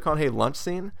Matthew McConaughey lunch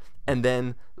scene and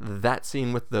then that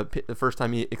scene with the first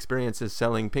time he experiences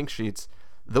selling Pink Sheets.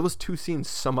 Those two scenes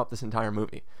sum up this entire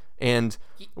movie. And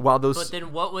while those... But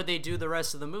then what would they do the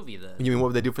rest of the movie then? You mean what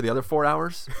would they do for the other 4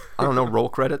 hours? I don't know, roll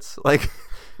credits? Like...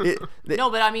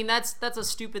 No, but I mean, that's a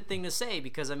stupid thing to say,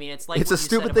 because I mean, it's like, it's a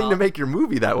stupid thing to make your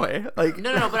movie that way. Like,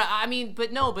 no, but I mean,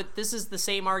 but this is the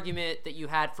same argument that you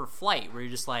had for Flight, where you're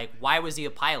just like, why was he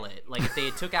a pilot? Like, if they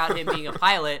had took out him being a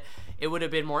pilot, it would have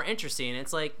been more interesting. And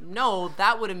it's like, no,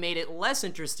 that would have made it less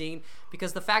interesting,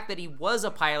 because the fact that he was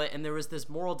a pilot and there was this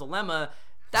moral dilemma,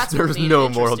 that's there what was made no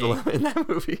it moral interesting. dilemma in that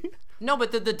movie. No,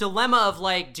 but the dilemma of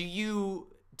like, do you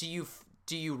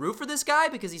root for this guy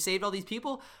because he saved all these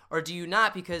people, or do you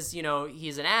not because, you know,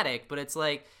 he's an addict? But it's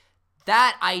like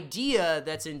that idea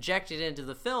that's injected into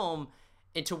the film,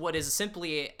 into what is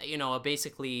simply, you know,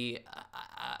 basically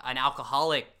an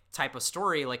alcoholic type of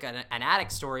story, like an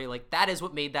addict story, like that is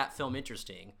what made that film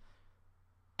interesting.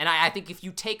 And I think if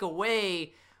you take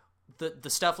away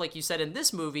the stuff like you said in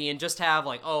this movie and just have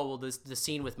like, oh, well, the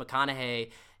scene with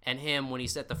McConaughey and him when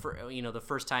he's at the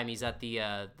first time he's at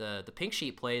the Pink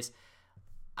Sheet place,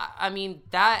 I mean,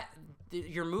 that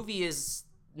your movie is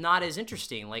not as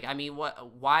interesting. Like, I mean,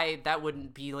 why that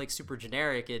wouldn't be like super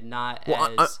generic and not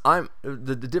as... I'm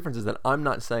the difference is that I'm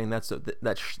not saying that's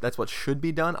what should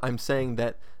be done. I'm saying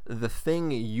that the thing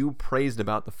you praised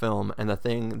about the film and the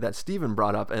thing that Steven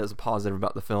brought up as a positive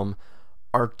about the film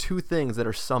are two things that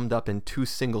are summed up in two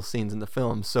single scenes in the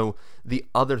film. So the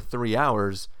other 3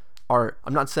 hours are,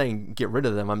 I'm not saying get rid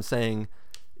of them. I'm saying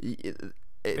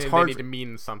it's hard. They need to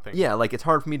mean something. Yeah, like it's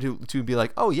hard for me to be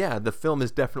like, oh yeah, the film is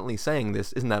definitely saying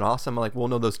this. Isn't that awesome? I'm like, well,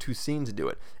 no, those two scenes do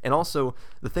it. And also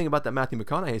the thing about that Matthew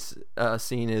McConaughey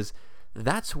scene is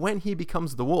that's when he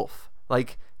becomes the wolf.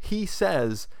 Like, he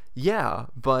says, yeah,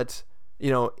 but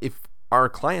you know, if our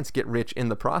clients get rich in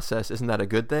the process, isn't that a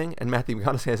good thing? And Matthew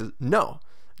McConaughey says, no,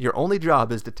 your only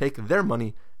job is to take their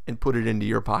money and put it into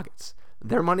your pockets.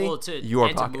 Their money, your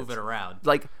pockets. To move it around.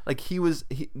 Like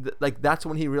that's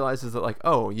when he realizes that, like,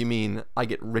 oh, you mean I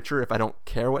get richer if I don't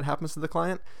care what happens to the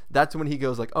client? That's when he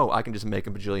goes like, oh, I can just make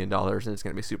 $1 bajillion and it's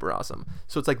gonna be super awesome.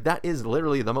 So it's like that is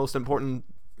literally the most important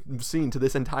scene to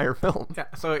this entire film. Yeah.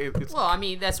 So it's well, I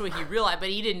mean, that's what he realized, but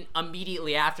he didn't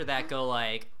immediately after that go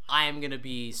like, I am gonna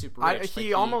be super rich.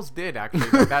 He almost did actually.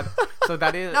 So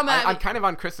that is. No, I'm kind of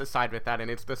on Chris's side with that,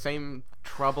 and it's the same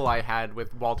trouble I had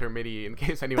with Walter Mitty. In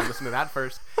case anyone listened to that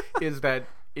first, is that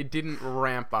it didn't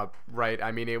ramp up right.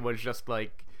 I mean, it was just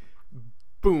like,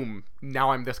 boom,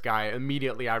 now I'm this guy.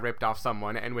 Immediately, I ripped off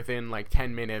someone, and within like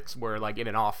 10 minutes, we're like in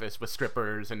an office with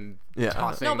strippers and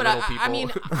tossing little people. I mean,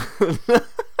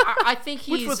 I think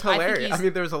he's, which was hilarious. I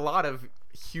mean, there's a lot of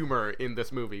humor in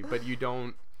this movie, but you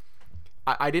don't.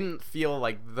 I didn't feel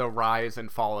like the rise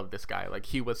and fall of this guy. Like,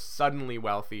 he was suddenly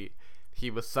wealthy,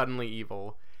 he was suddenly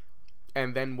evil,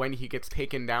 and then when he gets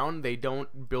taken down, they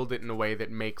don't build it in a way that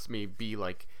makes me be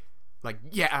like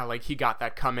yeah, like he got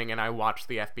that coming, and I watched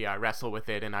the FBI wrestle with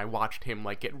it, and I watched him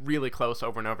like get really close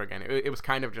over and over again. It was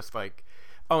kind of just like,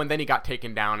 oh, and then he got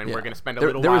taken down, and we're gonna spend a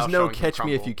little while. There was no showing catch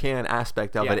me if you can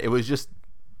aspect of it. It was just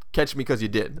catch me because you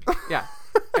did. Yeah.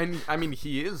 And I mean,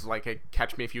 he is like a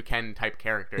catch me if you can type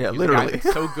character. Yeah, He's literally. a guy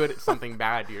that's so good at something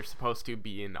bad, you're supposed to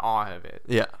be in awe of it.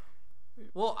 Yeah.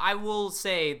 Well, I will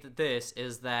say that this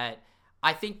is that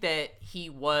I think that he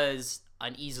was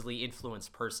an easily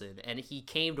influenced person, and he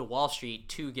came to Wall Street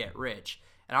to get rich.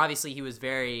 And obviously he was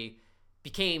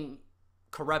became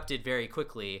corrupted very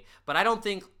quickly. But I don't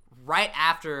think right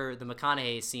after the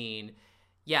McConaughey scene,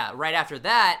 right after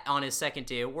that, on his second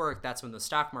day of work, that's when the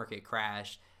stock market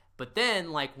crashed. But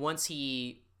then, like, once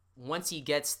he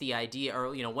gets the idea,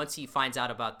 or, you know, once he finds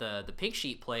out about the Pink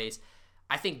Sheet place,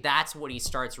 I think that's when he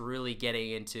starts really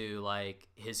getting into, like,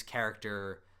 his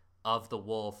character of the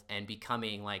wolf and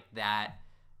becoming, like, that,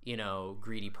 you know,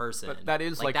 greedy person. But that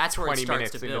is like that's where 20 it starts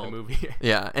minutes to into build. the movie.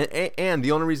 Yeah, and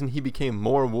the only reason he became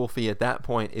more wolfy at that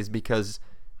point is because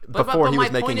But before he my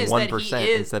was making point is that he 1%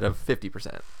 is- instead of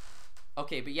 50%.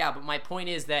 Okay, but my point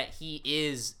is that he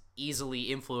is easily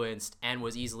influenced and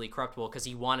was easily corruptible because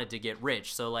he wanted to get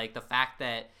rich. So, like, the fact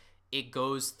that it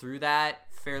goes through that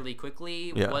fairly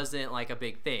quickly wasn't, like, a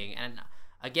big thing. And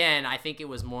again, I think it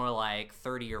was more like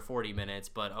 30 or 40 minutes,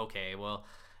 but okay, well,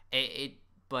 I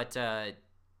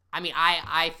mean,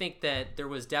 I think that there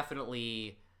was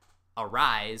definitely a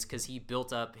rise because he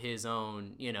built up his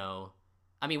own, you know,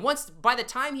 I mean, by the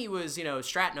time he was, you know,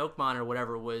 Stratton Oakmont or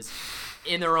whatever was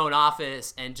in their own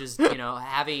office and just, you know,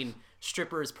 having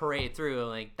strippers parade through,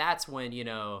 like, that's when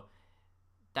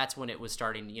it was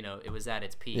starting, you know, it was at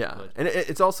its peak. Yeah, But, and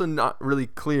it's also not really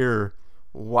clear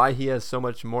why he has so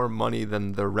much more money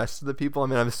than the rest of the people. I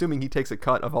mean, I'm assuming he takes a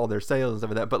cut of all their sales and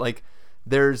stuff like that, but, like,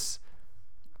 there's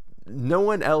no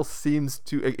one else seems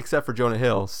to, except for Jonah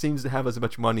Hill, seems to have as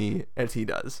much money as he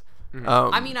does.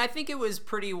 I mean, I think it was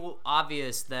pretty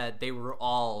obvious that they were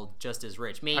all just as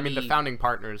rich. Maybe I mean, the founding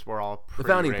partners were all pretty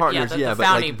The founding rich. partners, the but,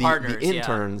 founding like, partners, the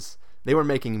interns, they were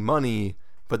making money,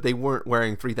 but they weren't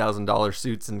wearing $3,000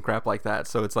 suits and crap like that.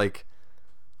 So it's like,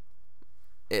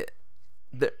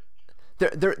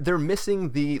 they're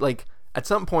missing the, like, at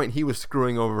some point he was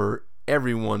screwing over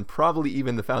everyone, probably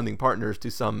even the founding partners to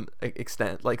some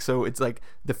extent. Like, so it's like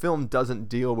the film doesn't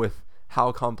deal with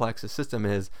how complex the system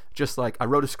is. Just like, I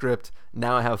wrote a script,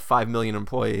 now I have 5 million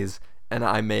employees, and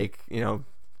I make, you know,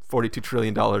 $42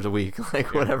 trillion a week,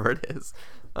 like, whatever it is.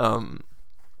 I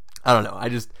don't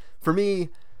know. For me,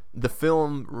 the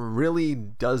film really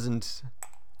doesn't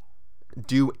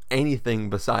do anything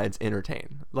besides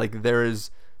entertain. Like,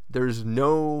 there's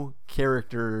no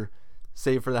character,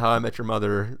 save for the How I Met Your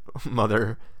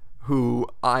mother, who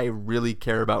I really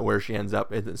care about where she ends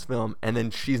up in this film, and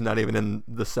then she's not even in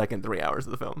the second 3 hours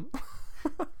of the film.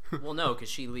 well, no, because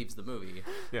she leaves the movie.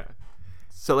 Yeah.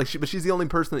 So, like, but she's the only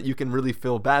person that you can really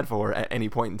feel bad for at any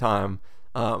point in time.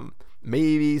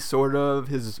 Maybe sort of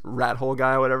his rat hole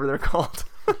guy, whatever they're called.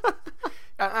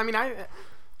 I mean, I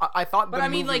thought, but I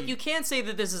mean, like, you can't say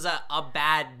that this is a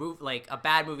bad movie, like a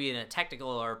bad movie in a technical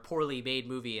or poorly made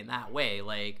movie in that way.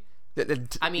 Like,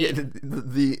 I mean,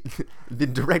 the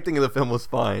directing of the film was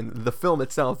fine. The film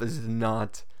itself is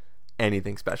not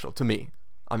anything special to me.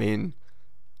 I mean,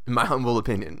 in my humble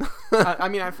opinion. I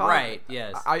mean, I thought, right?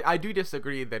 Yes, I do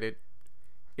disagree that it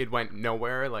went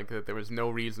nowhere. Like, that there was no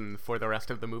reason for the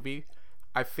rest of the movie.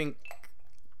 I think,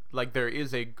 like, there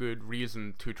is a good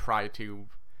reason to try to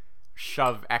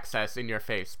shove excess in your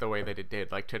face the way that it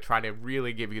did, like, to try to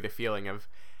really give you the feeling of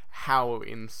how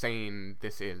insane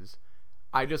this is.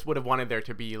 I just would have wanted there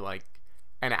to be, like,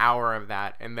 an hour of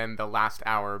that, and then the last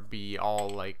hour be all,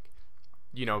 like,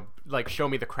 you know, like, show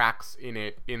me the cracks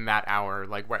in that hour,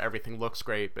 like, where everything looks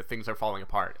great but things are falling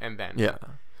apart, and then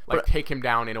like, take him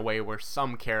down in a way where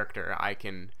some character I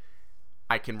can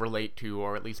relate to,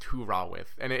 or at least hoorah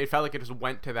with. And it felt like it just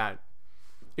went to that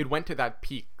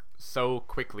peak so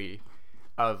quickly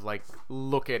of, like,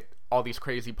 look at all these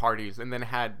crazy parties, and then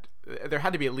there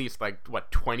had to be at least, like,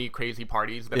 20 crazy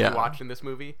parties that we watched in this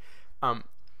movie.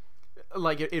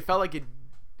 Like, it felt like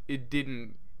it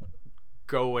didn't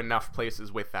go enough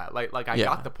places with that. Like I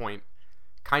got the point,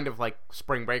 kind of like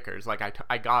Spring Breakers. Like,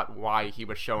 I got why he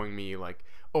was showing me, like,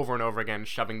 over and over again,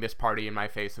 shoving this party in my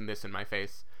face and this in my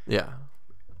face. Yeah.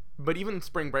 But even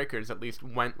Spring Breakers at least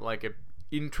went, like, a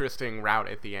interesting route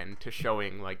at the end to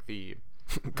showing, like, the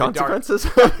consequences.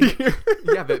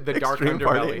 The dark underbelly,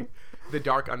 party. The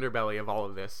dark underbelly of all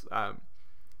of this,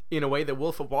 in a way that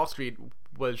Wolf of Wall Street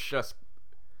was just.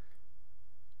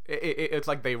 It's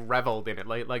like they reveled in it.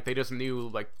 Like they just knew,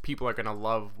 like, people are gonna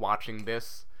love watching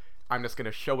this. I'm just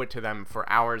gonna show it to them for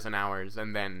hours and hours,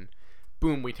 and then,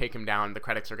 boom, we take him down. The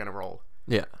credits are gonna roll.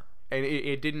 Yeah. And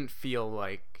it didn't feel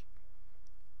like.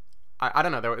 I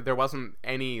don't know. There wasn't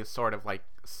any sort of, like,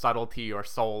 subtlety or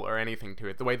soul or anything to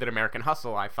it. The way that American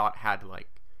Hustle, I thought, had,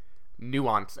 like,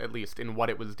 nuance, at least, in what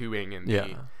it was doing, and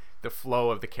the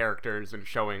flow of the characters, and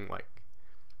showing, like,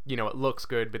 you know, it looks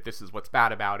good, but this is what's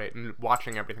bad about it, and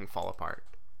watching everything fall apart.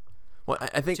 Well,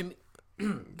 I think. To me,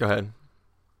 Go ahead.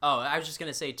 oh, I was just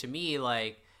gonna say, to me,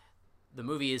 like, this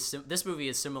movie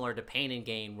is similar to Pain and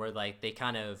Gain, where like they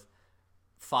kind of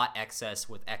fought excess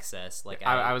with excess. Like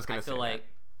I was gonna feel say like,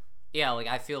 yeah, like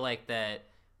I feel like that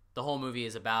the whole movie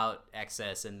is about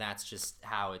excess, and that's just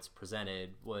how it's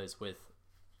presented, was with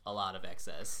a lot of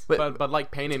excess. But like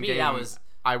Pain and me, Gain, that was-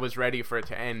 I was ready for it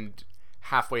to end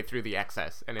halfway through the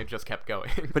excess, and it just kept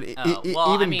going. But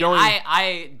Well, even I mean, going.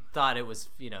 I thought it was,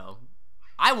 you know,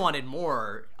 I wanted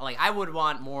more. Like, I would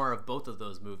want more of both of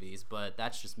those movies, but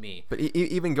that's just me. But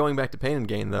even going back to Pain and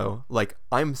Gain, though, like,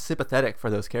 I'm sympathetic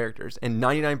for those characters, and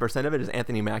 99% of it is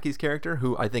Anthony Mackie's character,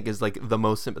 who I think is like the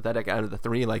most sympathetic out of the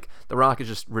three. Like, The Rock is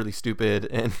just really stupid,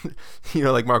 and you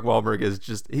know, like Mark Wahlberg is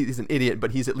just he's an idiot,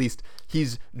 but he's at least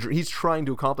he's trying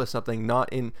to accomplish something.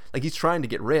 Not in like he's trying to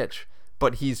get rich,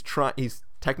 but he's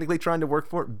technically trying to work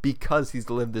for it because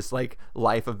he's lived this like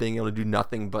life of being able to do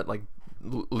nothing but like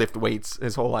lift weights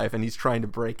his whole life, and he's trying to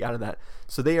break out of that.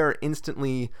 So they are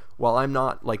instantly, while I'm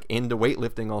not like into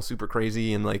weightlifting all super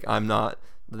crazy, and like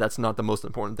that's not the most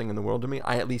important thing in the world to me,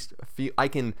 I at least feel I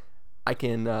can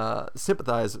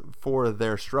sympathize for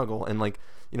their struggle. And like,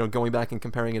 you know, going back and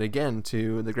comparing it again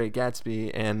to The Great Gatsby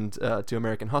and to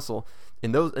American Hustle,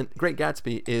 and Great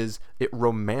Gatsby it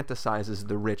romanticizes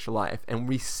the rich life, and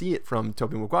we see it from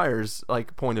Tobey Maguire's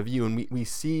like point of view, and we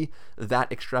see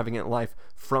that extravagant life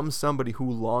from somebody who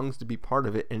longs to be part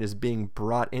of it and is being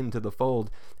brought into the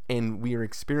fold, and we are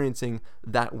experiencing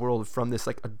that world from this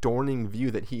like adorning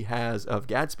view that he has of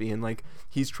Gatsby, and like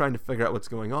he's trying to figure out what's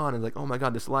going on, and like, oh my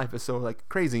god, this life is so like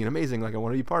crazy and amazing, like I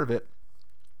want to be part of it.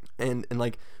 And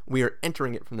like we are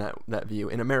entering it from that view.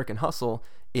 In American Hustle,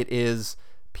 it is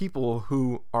people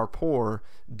who are poor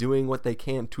doing what they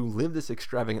can to live this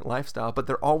extravagant lifestyle, but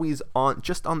they're always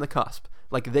just on the cusp.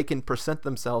 Like they can present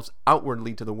themselves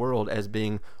outwardly to the world as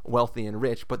being wealthy and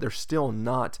rich, but they're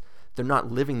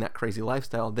not living that crazy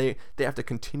lifestyle. They have to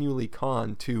continually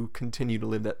con to continue to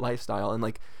live that lifestyle. And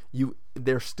like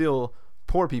they're still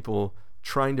poor people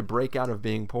trying to break out of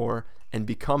being poor and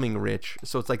becoming rich.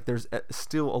 So it's like there's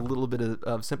still a little bit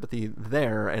of sympathy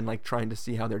there, and like trying to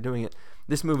see how they're doing it.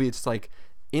 This movie, it's like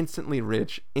instantly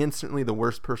rich, instantly the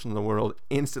worst person in the world,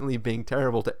 instantly being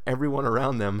terrible to everyone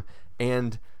around them,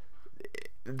 and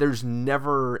there's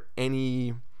no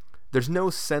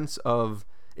sense of,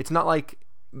 it's not like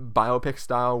biopic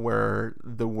style where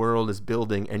the world is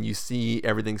building and you see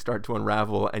everything start to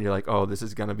unravel and you're like, oh, this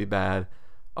is gonna be bad.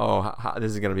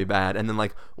 This is gonna be bad. And then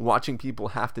like watching people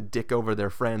have to dick over their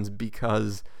friends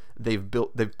because they've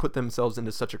put themselves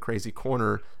into such a crazy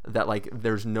corner that like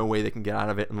there's no way they can get out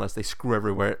of it unless they screw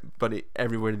everywhere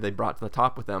they brought to the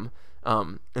top with them.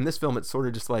 In this film, it's sort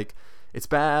of just like, it's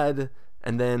bad,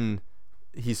 and then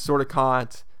he's sort of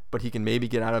caught, but he can maybe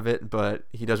get out of it, but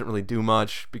he doesn't really do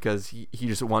much because he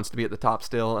just wants to be at the top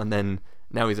still, and then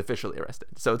now he's officially arrested.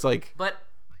 So it's like, but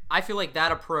I feel like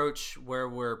that approach where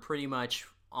we're pretty much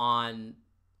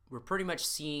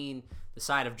seeing the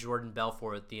side of Jordan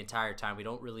Belfort the entire time. We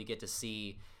don't really get to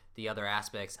see the other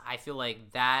aspects. I feel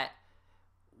like that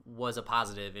was a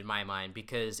positive in my mind,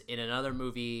 because in another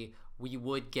movie we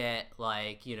would get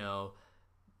like, you know,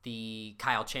 the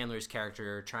Kyle Chandler's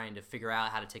character trying to figure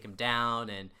out how to take him down,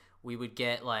 and we would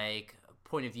get like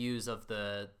point of views of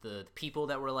the people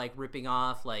that were like ripping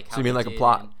off, like how so you mean like a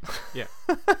plot? Yeah.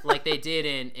 Like they did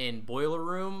in Boiler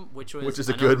Room, which is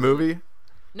a good movie.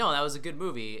 No, that was a good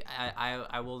movie.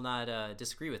 I will not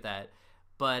disagree with that,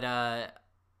 but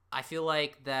I feel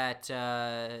like that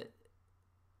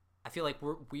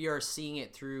we are seeing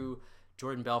it through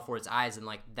Jordan Belfort's eyes, and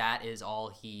like that is all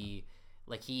he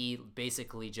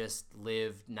basically just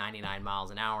lived 99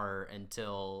 miles an hour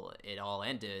until it all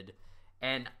ended.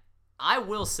 And I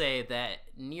will say that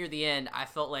near the end, I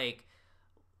felt like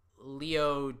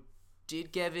Leo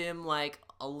did give him like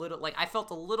a little, like I felt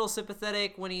a little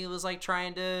sympathetic when he was like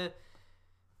trying to,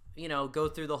 you know, go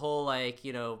through the whole like,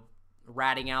 you know,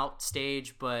 ratting out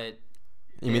stage. But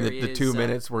you mean the 2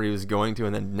 minutes where he was going to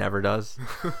and then never does?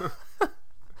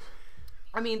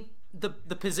 I mean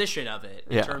the position of it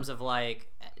in terms of like,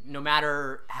 no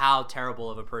matter how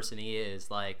terrible of a person he is,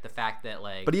 like the fact that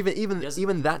like, but even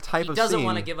that type of he doesn't scene,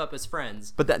 want to give up his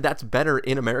friends. But that's better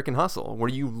in American Hustle, where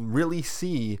you really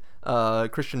see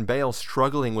Christian Bale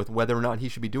struggling with whether or not he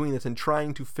should be doing this and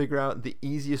trying to figure out the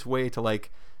easiest way to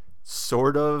like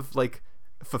sort of like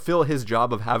fulfill his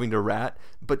job of having to rat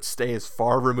but stay as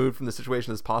far removed from the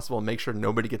situation as possible and make sure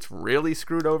nobody gets really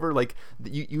screwed over. Like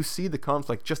you see the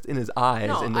conflict just in his eyes,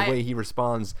 and the way he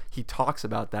responds. He talks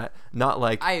about that, not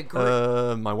like, I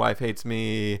agree. My wife hates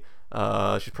me,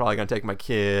 She's probably gonna take my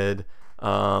kid.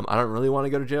 I don't really want to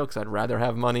go to jail because I'd rather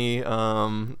have money.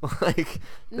 Like,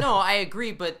 No, I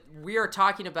agree, but we are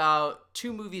talking about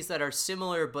two movies that are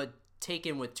similar but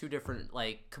taken with two different,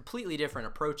 like, completely different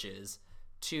approaches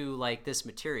to, like, this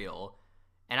material.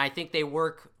 And I think they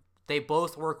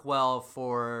both work well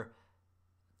for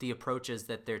the approaches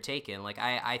that they're taking. Like,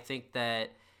 I think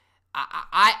that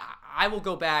I will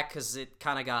go back because it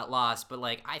kind of got lost, but,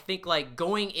 like, I think, like,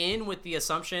 going in with the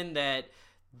assumption that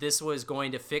this was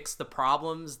going to fix the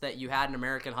problems that you had in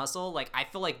American Hustle, like, I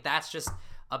feel like that's just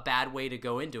a bad way to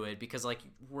go into it, because, like,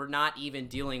 we're not even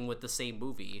dealing with the same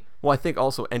movie. well, I think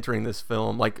also entering this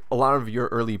film, like, a lot of your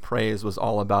early praise was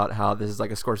all about how this is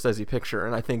like a Scorsese picture,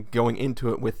 and I think going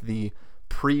into it with the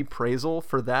pre-praisal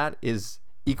for that is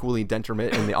equally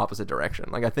detriment in the opposite direction.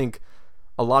 Like, I think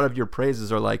a lot of your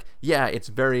praises are like, yeah, it's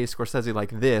very Scorsese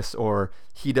like this, or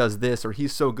he does this, or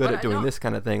he's so good But at doing this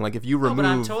kind of thing. Like, if you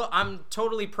remove... But I'm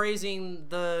totally praising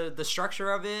the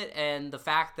structure of it and the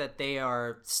fact that they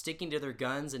are sticking to their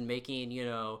guns and making, you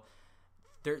know,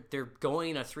 they're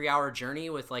going a 3-hour journey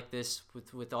with, like, this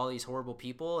with all these horrible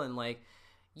people, and, like,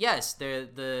 yes,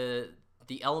 the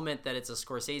element that it's a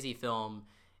Scorsese film,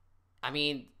 I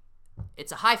mean,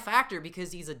 it's a high factor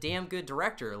because he's a damn good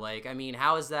director. Like, I mean,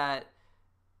 how is that?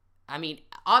 I mean,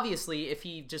 obviously, if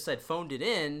he just had phoned it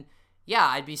in, yeah,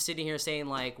 I'd be sitting here saying,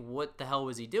 like, what the hell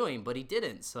was he doing? But he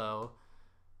didn't, so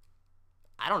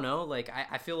I don't know. Like,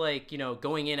 I feel like, you know,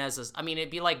 going in as I mean, it'd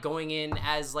be like going in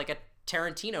as, like, a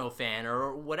Tarantino fan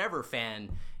or whatever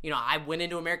fan. You know, I went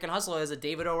into American Hustle as a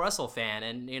David O. Russell fan,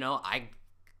 and, you know, I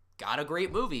got a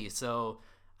great movie, so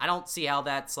I don't see how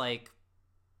that's, like,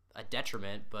 a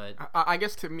detriment, but I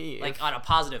guess to me, like, on a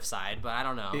positive side, but I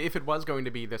don't know. If it was going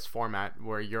to be this format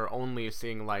where you're only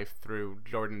seeing life through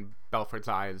Jordan Belfort's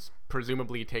eyes,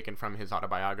 presumably taken from his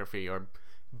autobiography, or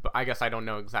I guess I don't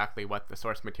know exactly what the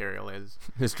source material is.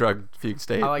 His drug fugue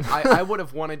state. I would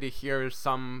have wanted to hear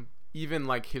some, even,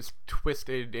 like, his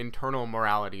twisted internal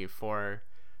morality for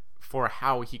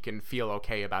how he can feel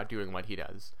okay about doing what he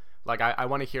does. Like, I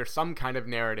want to hear some kind of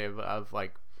narrative of,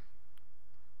 like,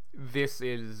 this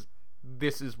is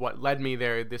what led me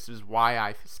there, this is why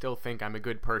I still think I'm a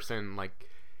good person, like,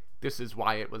 this is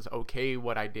why it was okay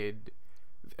what I did.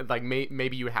 Like,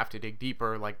 maybe you have to dig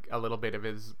deeper, like, a little bit of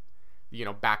his, you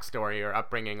know, backstory or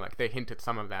upbringing. Like, they hint at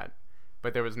some of that,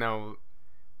 but there was no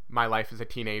my life as a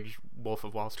teenage Wolf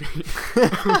of Wall Street.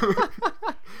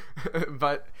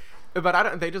 but I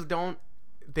don't,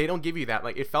 they don't give you that.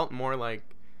 Like, it felt more like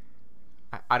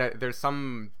there's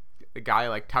some guy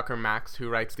like Tucker Max who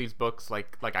writes these books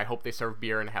like I Hope They Serve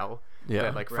Beer in Hell,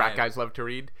 that, like, frat guys love to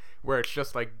read, where it's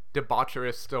just, like,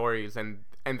 debaucherous stories and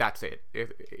that's it.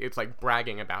 It's like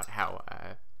bragging about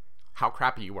how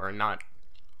crappy you were, and not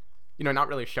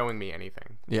really showing me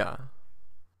anything. Yeah.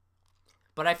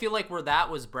 But I feel like where that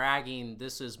was bragging,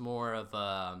 this is more of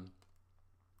a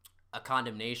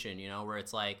condemnation, you know, where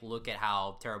it's like, look at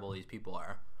how terrible these people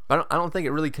are. I don't think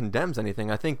it really condemns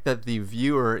anything. I think that the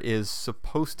viewer is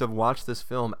supposed to watch this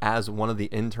film as one of the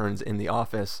interns in the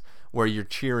office, where you're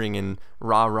cheering and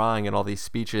rah-rahing at all these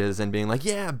speeches and being like,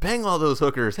 yeah, bang all those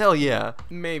hookers, hell yeah.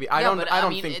 Maybe. I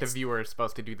don't think the viewer is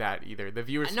supposed to do that either. The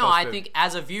viewer's No, I think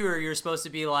as a viewer, you're supposed to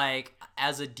be like,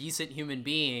 as a decent human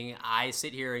being, I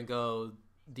sit here and go,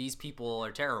 these people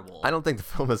are terrible. I don't think the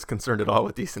film is concerned at all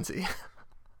with decency.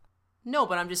 No,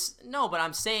 but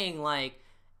I'm saying, like,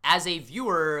 as a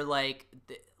viewer, like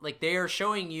they are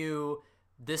showing you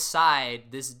this side,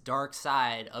 this dark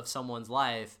side of someone's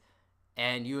life,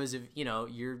 and you, as if, you know,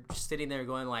 you're sitting there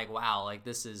going, like, wow, like,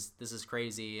 this is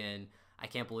crazy, and I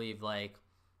can't believe, like,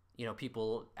 you know,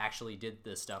 people actually did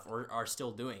this stuff or are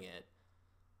still doing it.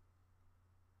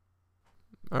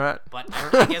 All right. But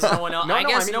I guess no one else.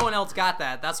 No one else got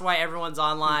that. That's why everyone's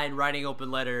online writing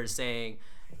open letters saying,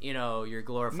 you know, you're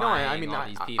glorifying all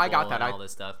these people. I got that. And all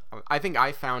this stuff. I think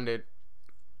I found it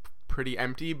pretty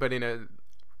empty, but in a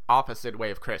opposite way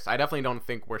of Chris. I definitely don't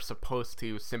think we're supposed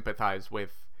to sympathize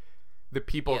with the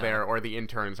people there or the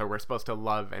interns, or we're supposed to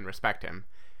love and respect him.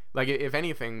 Like, if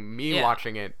anything,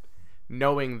 watching it,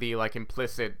 knowing the, like,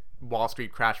 implicit Wall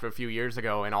Street crash of a few years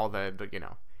ago and all the you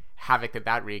know, havoc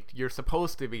that wreaked, you're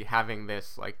supposed to be having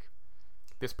this, like,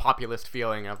 this populist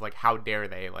feeling of, like, how dare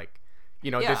they, like,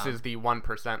 you know, this is the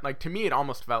 1%. Like, to me, it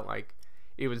almost felt like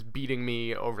it was beating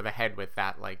me over the head with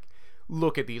that, like,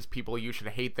 look at these people, you should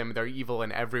hate them, they're evil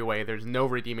in every way, there's no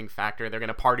redeeming factor, they're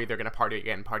gonna party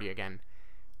again.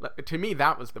 To me,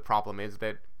 that was the problem, is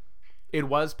that it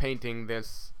was painting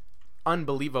this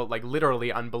unbelievable, like,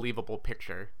 literally unbelievable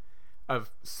picture of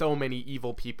so many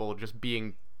evil people just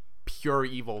being pure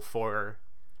evil for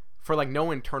like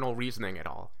no internal reasoning at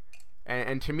all.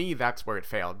 and to me that's where it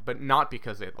failed, but not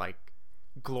because it like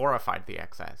glorified the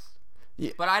excess.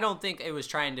 But I don't think it was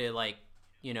trying to like,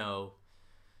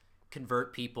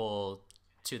 convert people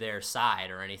to their side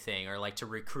or anything, or like to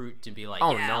recruit to be like,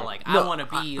 I want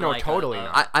to be like totally.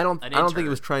 I don't think it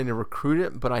was trying to recruit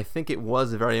it, but I think it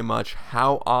was very much,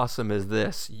 how awesome is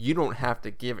this? You don't have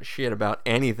to give a shit about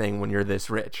anything when you're this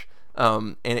rich.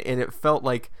 And it felt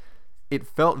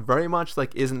very much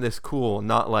like, isn't this cool?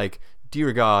 Not like,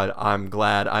 dear God, I'm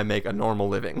glad I make a normal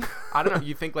living. I don't know.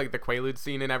 You think like the Quaalude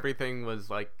scene and everything was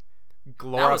like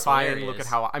glorifying? Look at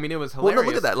how, I mean, it was hilarious. Well, no,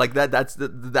 look at that. Like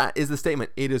that is the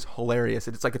statement. It is hilarious.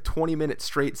 It's like a 20-minute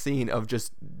straight scene of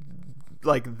just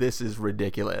like, this is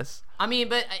ridiculous. I mean,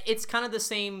 but it's kind of the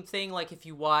same thing. Like if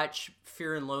you watch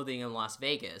Fear and Loathing in Las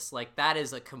Vegas, like that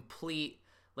is a complete,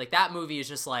 like that movie is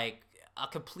just like a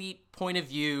complete point of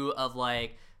view of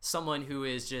like someone who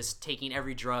is just taking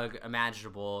every drug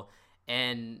imaginable.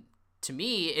 And to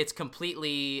me, it's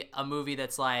completely a movie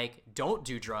that's like, don't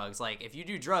do drugs. Like, if you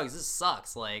do drugs, this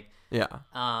sucks. Like, yeah.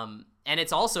 And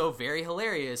it's also very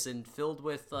hilarious and filled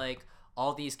with like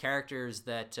all these characters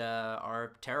that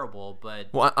are terrible. But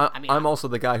well, I'm also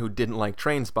the guy who didn't like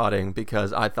Trainspotting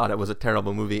because I thought it was a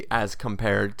terrible movie as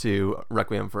compared to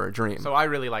Requiem for a Dream. So I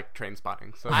really like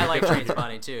Trainspotting. So I like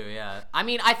Trainspotting too. Yeah. I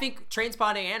mean, I think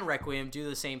Trainspotting and Requiem do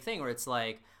the same thing, where it's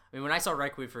like, I mean, when I saw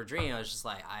Requiem for a Dream, I was just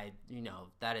like,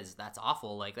 that's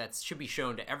awful. Like, that should be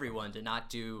shown to everyone, to not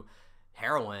do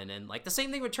heroin. And like the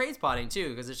same thing with Trainspotting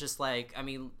too, because it's just like, I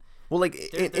mean, well, like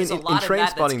in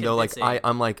Trainspotting though, like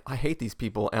I'm like, I hate these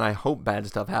people and I hope bad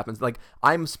stuff happens. Like,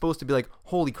 I'm supposed to be like,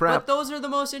 holy crap. But those are the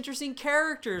most interesting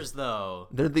characters though.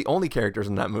 They're the only characters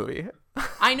in that movie.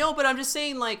 I know, but I'm just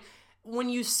saying, like, when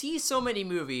you see so many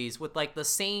movies with like the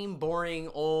same boring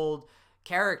old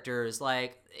characters,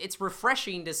 like, it's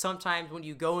refreshing to sometimes when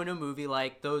you go in a movie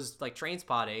like those, like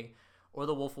Trainspotting or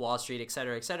The Wolf of Wall Street, et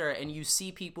cetera, and you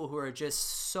see people who are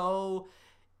just so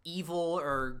evil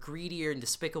or greedy or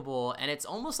despicable, and it's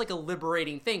almost like a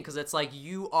liberating thing, because it's like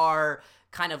you are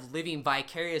kind of living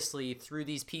vicariously through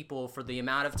these people for the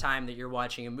amount of time that you're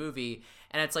watching a movie,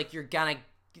 and it's like you're kind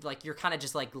of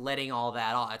just like letting all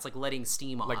that off. It's like letting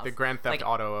steam off, like the Grand Theft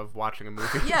Auto of watching a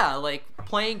movie. Yeah, like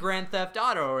playing Grand Theft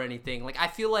Auto or anything. Like, I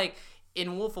feel like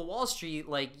in Wolf of Wall Street,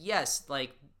 like, yes,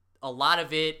 like a lot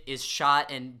of it is shot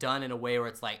and done in a way where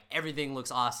it's like everything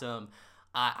looks awesome.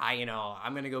 I'm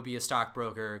gonna go be a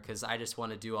stockbroker because I just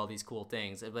want to do all these cool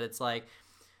things. But it's like,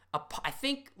 I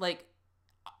think like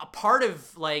a part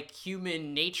of like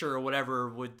human nature or whatever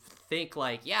would think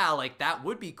like, yeah, like that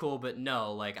would be cool, but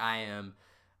no, like I am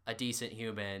a decent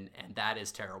human and that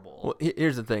is terrible. Well,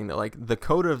 here's the thing though, like the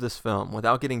coda of this film,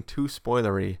 without getting too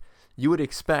spoilery, you would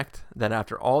expect that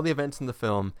after all the events in the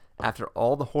film, after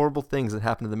all the horrible things that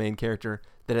happen to the main character,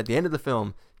 that at the end of the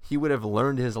film, he would have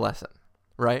learned his lesson,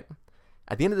 right?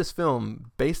 At the end of this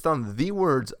film, based on the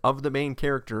words of the main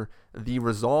character, the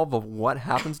resolve of what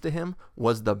happens to him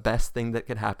was the best thing that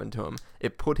could happen to him.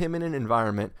 It put him in an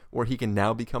environment where he can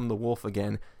now become the wolf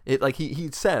again. It like he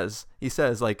says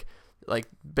like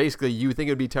basically, you think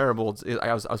it would be terrible.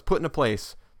 I was put in a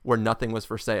place where nothing was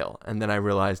for sale, and then I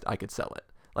realized I could sell it.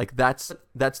 Like that's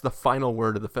the final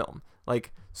word of the film.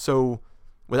 Like, so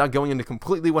without going into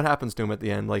completely what happens to him at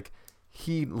the end, like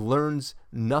he learns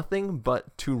nothing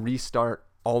but to restart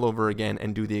all over again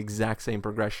and do the exact same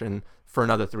progression for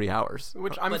another 3 hours.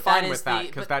 Which I'm fine with that,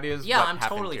 because that is yeah, what I'm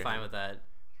totally to fine him. with that.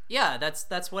 Yeah,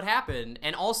 that's what happened.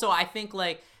 And also, I think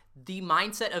like the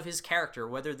mindset of his character,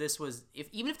 whether this was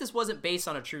even if this wasn't based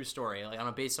on a true story,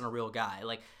 like based on a real guy,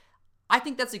 like I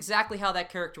think that's exactly how that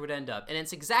character would end up, and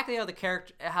it's exactly how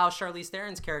Charlize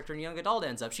Theron's character in Young Adult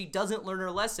ends up. She doesn't learn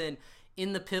her lesson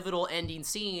in the pivotal ending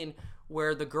scene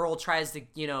where the girl tries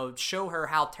to, show her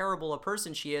how terrible a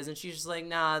person she is, and she's just like,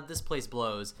 nah, this place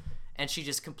blows, and she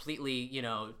just completely,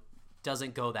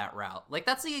 doesn't go that route. Like,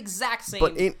 that's the exact same.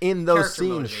 But in those scenes,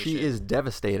 motivation. She is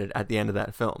devastated at the end of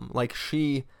that film. Like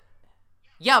she.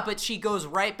 Yeah, but she goes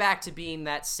right back to being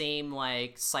that same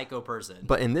like psycho person.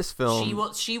 But in this film,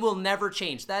 she will never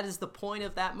change. That is the point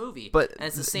of that movie. But and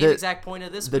it's the same exact point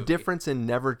of this movie. The difference in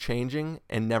never changing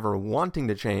and never wanting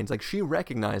to change, like she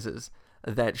recognizes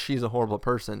that she's a horrible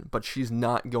person, but she's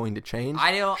not going to change.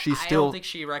 I don't think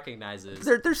she recognizes.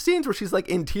 There's scenes where she's like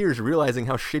in tears, realizing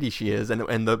how shitty she is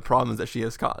and the problems that she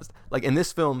has caused. Like in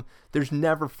this film, there's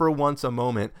never for once a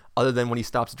moment, other than when he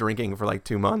stops drinking for like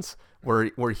 2 months,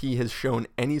 where he has shown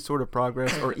any sort of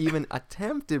progress or even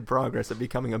attempted progress at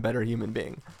becoming a better human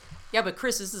being. Yeah, but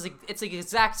Chris, it's the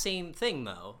exact same thing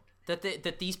though.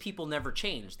 that these people never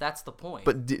change. That's the point.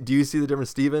 But do you see the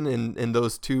difference, Steven, in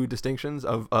those two distinctions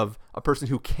of a person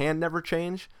who can never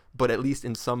change, but at least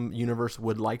in some universe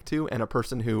would like to, and a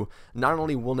person who not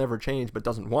only will never change, but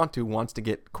doesn't want to, wants to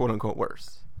get quote unquote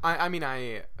worse? I mean,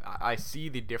 I see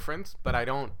the difference, but I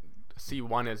don't see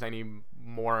one as any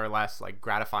more or less like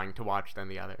gratifying to watch than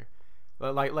the other.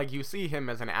 Like you see him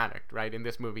as an addict, right? In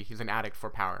this movie, he's an addict for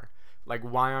power. Like,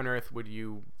 why on earth would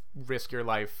you risk your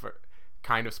life for,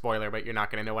 kind of spoiler, but you're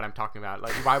not going to know what I'm talking about.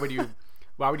 Like, why would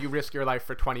you risk your life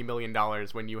for $20 million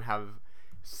when you have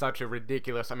such a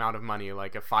ridiculous amount of money,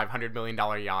 like a $500 million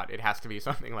yacht? It has to be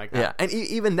something like that. Yeah, and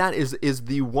even that is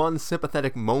the one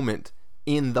sympathetic moment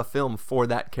in the film for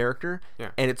that character. Yeah.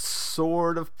 And it's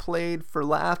sort of played for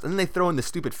laughs, and then they throw in the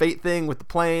stupid fate thing with the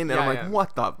plane, and I'm like,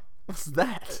 what's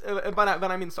that? But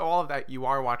I mean, so all of that, you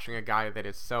are watching a guy that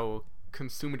is so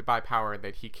consumed by power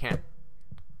that he can't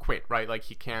quit, right? Like,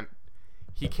 he can't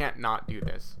not do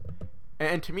this.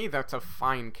 And to me, that's a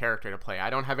fine character to play. I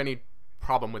don't have any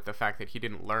problem with the fact that he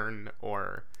didn't learn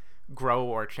or grow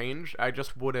or change. I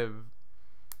would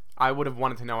have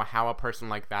wanted to know how a person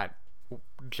like that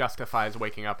justifies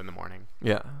waking up in the morning.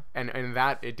 Yeah. And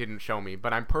that it didn't show me,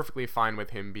 but I'm perfectly fine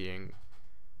with him being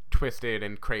twisted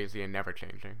and crazy and never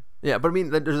changing. Yeah, but I mean,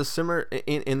 there's a similar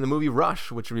in the movie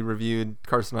Rush, which we reviewed,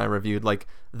 Carson and I reviewed. Like,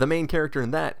 the main character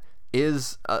in that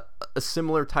is a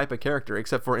similar type of character,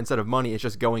 except for instead of money, it's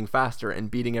just going faster and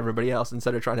beating everybody else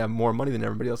instead of trying to have more money than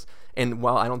everybody else. And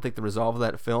while I don't think the resolve of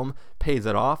that film pays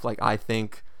it off, like, I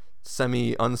think,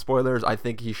 semi-unspoilers, I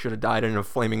think he should have died in a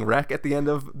flaming wreck at the end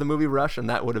of the movie Rush, and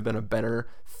that would have been a better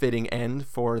fitting end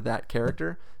for that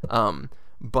character.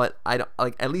 But I don't,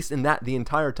 like, at least in that, the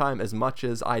entire time, as much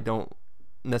as I don't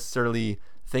necessarily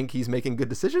think he's making good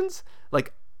decisions,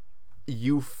 like,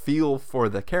 you feel for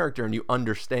the character and you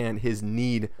understand his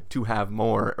need to have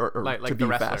more or like to be the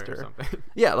wrestler faster. Or something.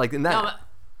 Yeah, like in that. No,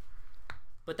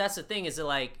 but that's the thing, is that,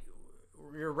 like,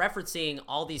 you're referencing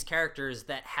all these characters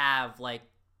that have, like,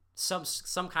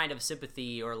 some kind of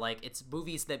sympathy, or, like, it's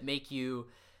movies that make you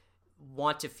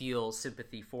want to feel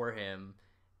sympathy for him.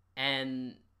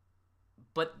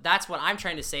 But that's what I'm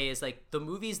trying to say, is, like, the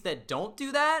movies that don't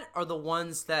do that are the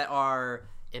ones that are,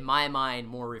 in my mind,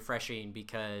 more refreshing,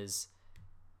 because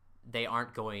they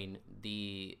aren't going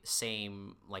the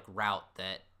same, like, route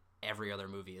that every other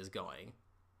movie is going.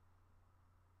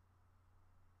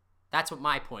 That's what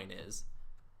my point is.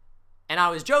 And I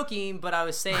was joking, but I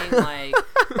was saying, like,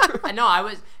 I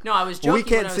was joking. We can't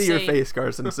when I was see saying, your face,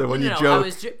 Carson. So when you joke,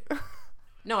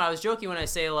 I was joking when I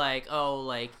say, like, oh,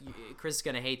 like, Chris is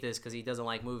gonna hate this because he doesn't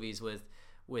like movies with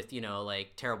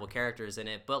like, terrible characters in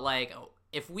it. But, like,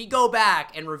 if we go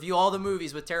back and review all the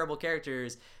movies with terrible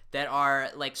characters that are,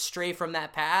 like, stray from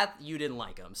that path, you didn't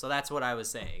like them. So that's what I was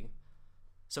saying.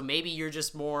 So maybe you're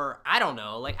just more, I don't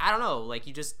know, like,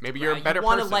 you just, maybe you're a better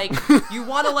person. Like, you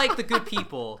want to like the good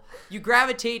people. You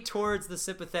gravitate towards the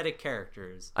sympathetic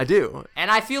characters. I do. And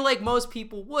I feel like most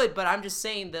people would, but I'm just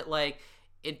saying that, like,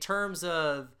 in terms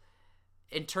of,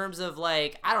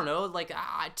 like, I don't know, like,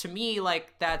 to me,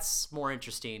 like, that's more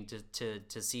interesting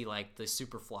to see, like, the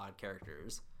super flawed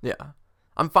characters. Yeah.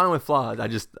 I'm fine with flawed.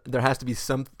 There has to be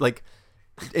some, like,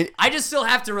 I just still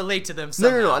have to relate to them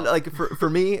somehow. No. Like, for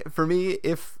me,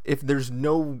 if there's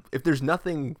no,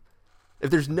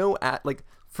 like,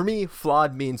 for me,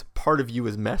 flawed means part of you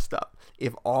is messed up.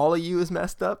 If all of you is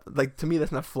messed up, like, to me,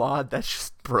 that's not flawed. That's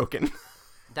just broken.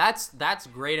 That's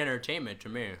great entertainment to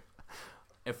me.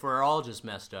 If we're all just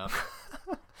messed up.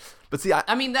 But see,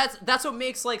 I mean, that's what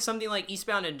makes, like, something like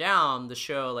Eastbound and Down, the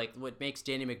show, like, what makes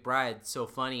Danny McBride so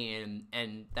funny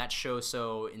and that show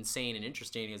so insane and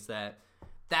interesting, is that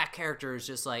character is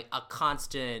just, like, a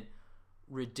constant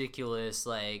ridiculous,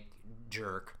 like,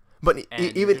 jerk. But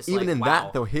even like, in wow.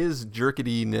 that, though, his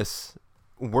jerkidiness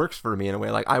works for me in a way.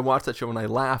 Like, I watch that show and I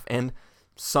laugh, and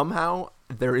somehow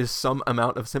there is some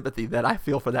amount of sympathy that I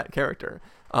feel for that character.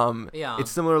 Yeah.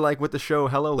 It's similar, like, with the show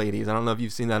Hello Ladies. I don't know if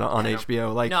you've seen that on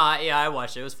HBO. Like, no, I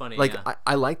watched it. It was funny. Like, yeah.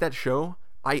 I like that show.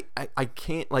 I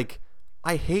can't, like,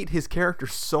 I hate his character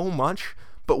so much,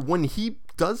 but when he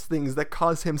does things that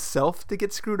cause himself to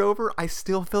get screwed over, I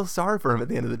still feel sorry for him at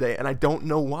the end of the day, and I don't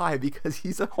know why, because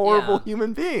he's a horrible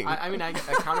human being. I mean, a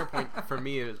counterpoint for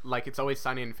me is, like, It's Always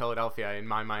Sunny in Philadelphia, in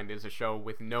my mind, is a show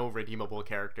with no redeemable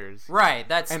characters. Right,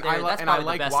 that's I probably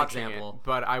like the best watching example. It,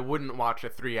 but I wouldn't watch a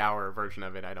 3-hour version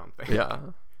of it, I don't think. Yeah.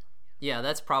 Yeah,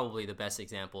 that's probably the best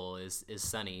example is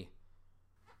Sunny.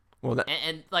 Well,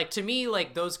 and like, to me,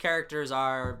 like, those characters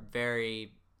are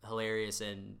very hilarious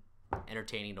and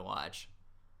entertaining to watch.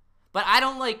 But I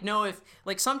don't, like, know if,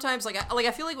 like, sometimes, like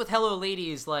I feel like with Hello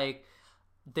Ladies, like,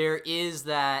 there is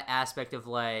that aspect of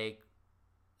like,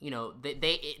 you know,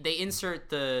 they insert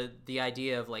the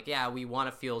idea of like, yeah, we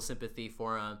want to feel sympathy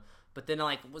for him, but then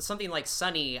like with something like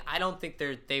Sunny, I don't think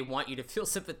they want you to feel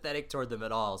sympathetic toward them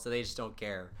at all, so they just don't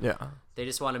care. Yeah. They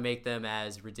just want to make them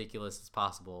as ridiculous as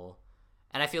possible.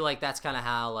 And I feel like that's kind of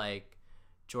how like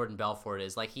Jordan Belfort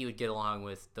is. Like he would get along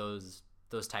with those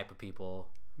type of people.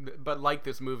 But like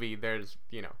this movie, there's,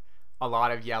 you know, a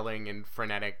lot of yelling and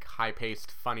frenetic,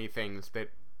 high-paced, funny things that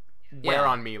wear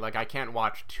on me. Like I can't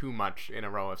watch too much in a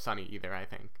row of Sunny either, I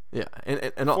think. Yeah.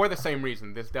 And for the same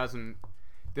reason, this doesn't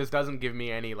give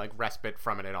me any like respite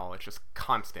from it at all. It's just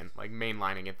constant, like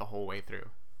mainlining it the whole way through.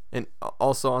 And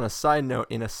also on a side note,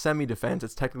 in a semi-defense,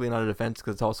 it's technically not a defense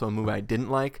because it's also a movie I didn't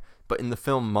like, but in the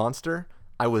film Monster,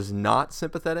 I was not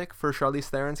sympathetic for Charlize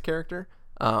Theron's character.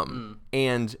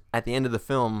 And at the end of the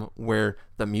film, where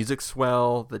the music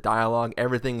swell, the dialogue,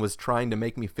 everything was trying to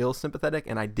make me feel sympathetic,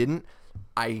 and I didn't,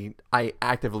 I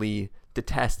actively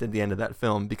detested the end of that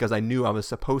film because I knew I was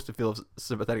supposed to feel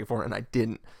sympathetic for it, and I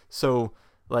didn't. So,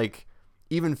 like,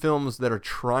 even films that are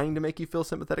trying to make you feel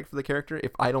sympathetic for the character,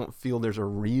 if I don't feel there's a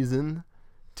reason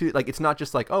to, like, it's not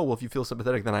just like, oh, well, if you feel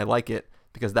sympathetic, then I like it,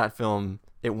 because that film,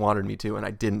 it wanted me to, and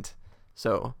I didn't.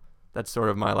 So that's sort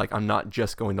of my, like, I'm not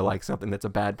just going to like something that's a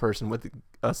bad person with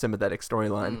a sympathetic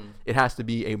storyline. It has to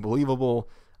be a believable,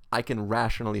 I can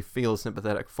rationally feel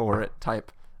sympathetic for it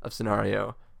type of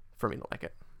scenario for me to like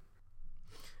it.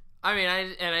 I mean,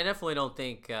 I definitely don't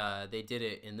think they did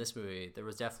it in this movie. There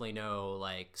was definitely no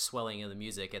like swelling of the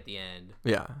music at the end.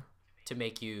 Yeah. To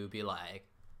make you be like,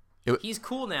 he's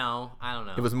cool now. I don't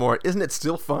know. It was more, isn't it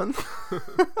still fun?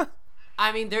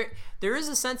 I mean, there is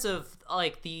a sense of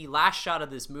like the last shot of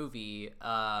this movie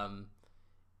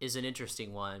is an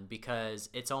interesting one because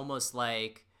it's almost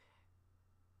like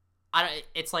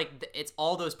it's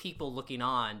all those people looking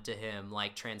on to him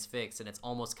like transfixed, and it's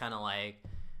almost kind of like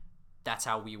that's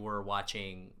how we were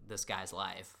watching this guy's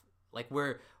life. Like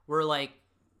we're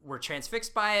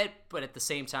transfixed by it, but at the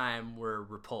same time we're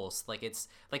repulsed. Like it's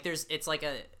like there's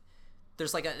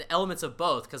elements of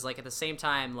both, because like at the same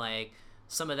time like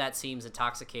some of that seems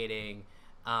intoxicating,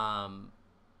 but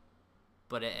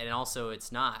and also it's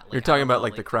not. Like, you're talking about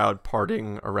like the crowd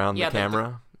parting around the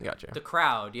camera. Gotcha. The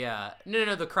crowd, yeah.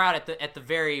 No, the crowd at the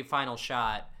very final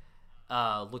shot,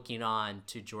 looking on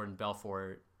to Jordan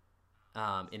Belfort,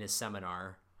 in his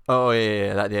seminar. Oh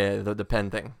yeah, the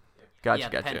pen thing. Gotcha.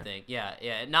 The pen thing.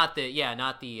 Yeah. Not the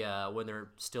when they're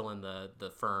still in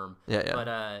the firm. Yeah.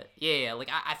 But yeah. Like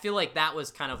I feel like that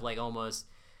was kind of like almost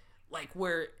like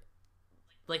we're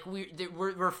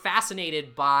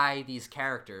fascinated by these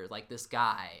characters, like this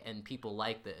guy and people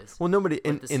like this. Well, nobody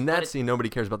in that scene, nobody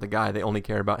cares about the guy. They only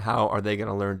care about how are they going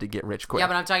to learn to get rich quick. Yeah,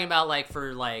 but I'm talking about like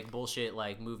for like bullshit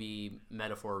like movie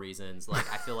metaphor reasons. Like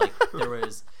I feel like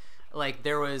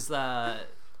there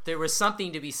was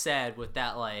something to be said with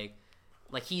that. Like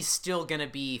he's still gonna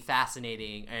be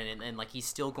fascinating and like he's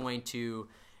still going to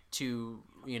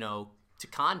you know, to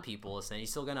con people, and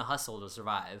he's still gonna hustle to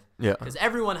survive. Yeah, because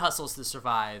everyone hustles to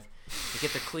survive. They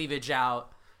get the cleavage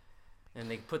out, and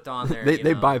they put on their.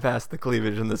 They bypassed the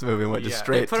cleavage in this movie and went just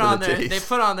straight to the titties. They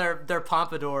put on their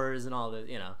pompadours and all the,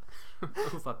 you know,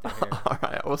 poof up their hair. All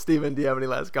right. Well, Steven, do you have any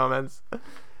last comments?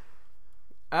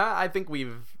 I think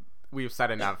we've said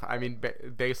enough. I mean,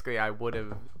 basically,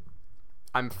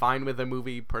 I'm fine with the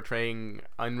movie portraying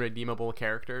unredeemable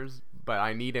characters, but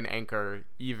I need an anchor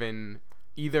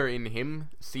either in him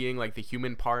seeing like the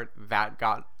human part that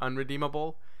got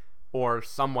unredeemable, or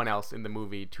someone else in the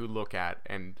movie to look at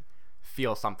and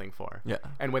feel something for. Yeah.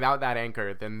 And without that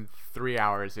anchor, then 3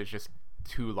 hours is just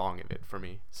too long of it for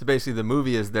me. So basically the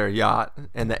movie is their yacht,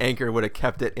 and the anchor would have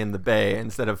kept it in the bay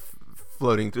instead of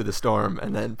floating through the storm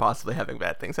and then possibly having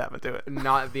bad things happen to it.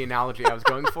 Not the analogy I was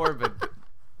going for, but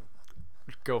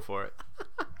go for it.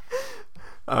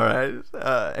 All right.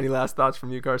 Any last thoughts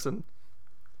from you, Carson?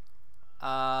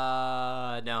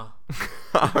 No.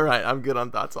 All right, I'm good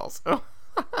on thoughts also.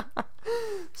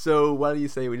 So why do you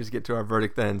say we just get to our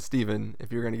verdict then? Steven,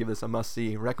 if you're going to give this a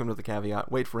must-see, recommend with a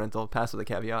caveat, wait for rental, pass with a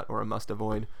caveat, or a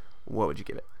must-avoid, what would you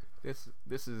give it?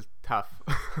 This is tough.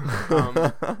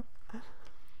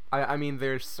 I mean,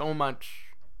 there's so much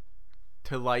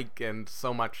to like and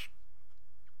so much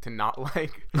to not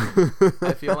like,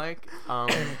 I feel like.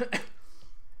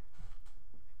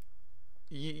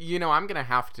 You know, I'm gonna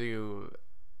have to.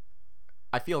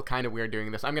 I feel kind of weird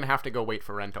doing this. I'm gonna have to go wait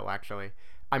for rental. Actually,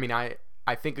 I mean, I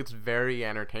think it's very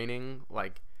entertaining.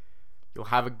 Like, you'll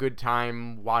have a good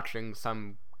time watching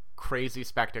some crazy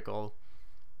spectacle,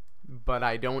 but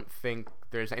I don't think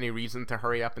there's any reason to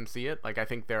hurry up and see it. Like, I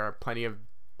think there are plenty of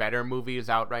better movies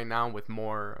out right now with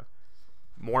more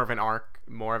more of an arc,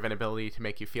 more of an ability to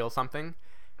make you feel something.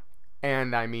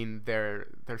 And I mean,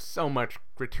 there's so much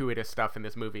gratuitous stuff in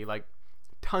this movie. Like,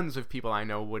 tons of people I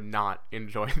know would not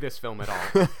enjoy this film at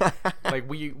all. Like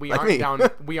we Like aren't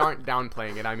me. we aren't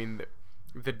downplaying it. I mean,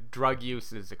 the drug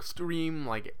use is extreme,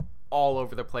 like all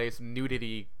over the place.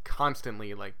 Nudity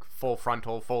constantly, like full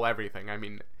frontal, full everything. I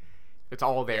mean, it's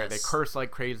all there. They Yes. curse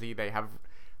like crazy. They have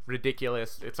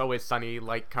ridiculous It's Always Sunny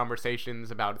like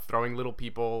conversations about throwing little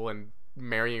people and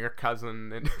marrying your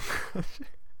cousin, and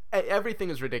everything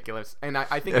is ridiculous. And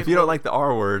I think If you don't like the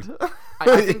R word,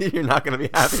 I think- you're not going to be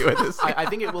happy with this. I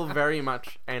think it will very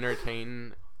much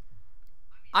entertain.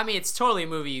 I mean, it's totally a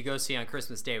movie you go see on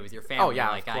Christmas Day with your family, yeah,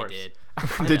 of like I course. did.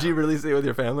 Did you really see it with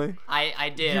your family? I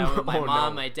did. I went with my Oh,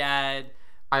 mom, no. my dad,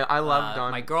 I loved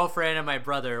on my girlfriend, and my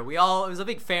brother. It was a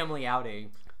big family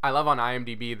outing. I love on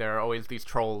IMDb there are always these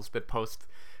trolls that post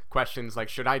questions like,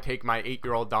 should I take my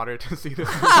 8-year-old daughter to see this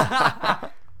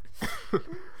movie?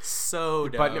 So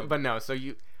dope. but no, so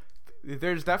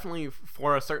there's definitely,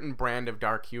 for a certain brand of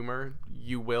dark humor,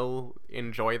 you will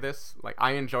enjoy this. Like,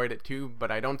 I enjoyed it too,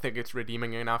 but I don't think it's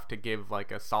redeeming enough to give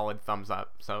like a solid thumbs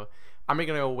up. So I'm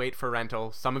gonna go wait for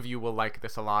rental. Some of you will like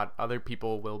this a lot, other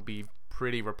people will be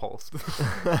pretty repulsed.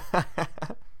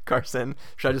 Carson,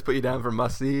 should I just put you down for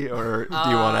must see, or do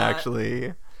you want to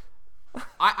actually?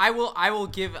 I will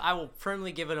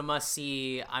firmly give it a must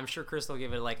see. I'm sure Chris will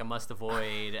give it like a must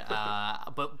avoid.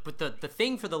 But the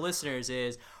thing for the listeners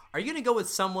is, are you gonna go with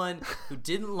someone who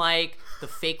didn't like the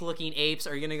fake looking apes,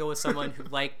 or are you gonna go with someone who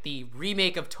liked the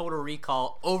remake of Total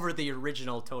Recall over the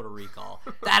original Total Recall?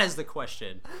 That is the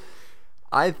question.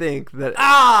 I think that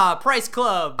Price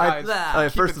Club. Guys, Blah.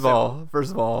 first of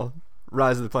all,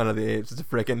 Rise of the Planet of the Apes is a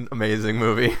freaking amazing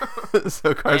movie.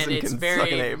 So Carson And it's can suck an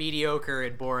very ape. mediocre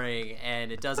and boring, and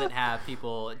it doesn't have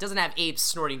apes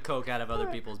snorting coke out of other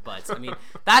people's butts. I mean,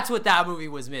 that's what that movie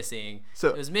was missing. So-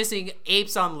 it was missing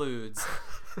apes on lewds.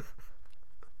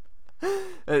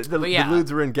 The yeah.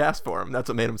 ludes were in gas form. That's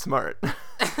what made them smart.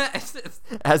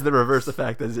 Has the reverse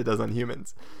effect as it does on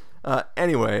humans.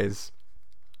 Anyways,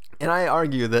 and I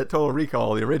argue that Total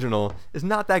Recall, the original, is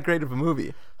not that great of a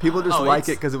movie. People just like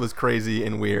it because it was crazy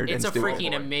and weird. It's and a stupid.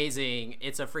 freaking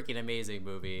amazing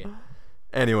movie.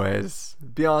 Anyways,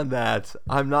 beyond that,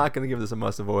 I'm not going to give this a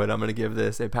must avoid. I'm going to give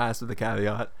this a pass with a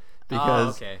caveat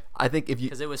because okay. I think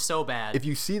Because it was so bad. if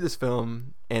you see this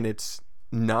film and it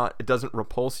doesn't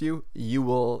repulse you, you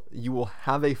will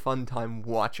have a fun time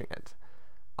watching it.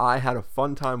 I had a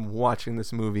fun time watching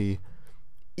this movie,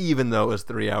 even though it was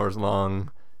 3 hours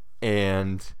long,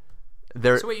 and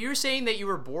So wait, you were saying that you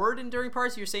were bored during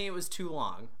parts? You're saying it was too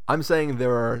long? I'm saying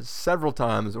there are several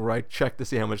times where I checked to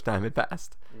see how much time had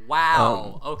passed.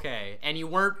 Wow. Okay. And you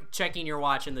weren't checking your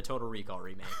watch in the Total Recall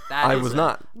remake. I was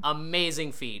not.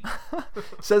 Amazing feat.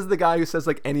 Says the guy who says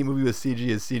like any movie with CG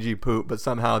is CG poop, but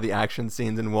somehow the action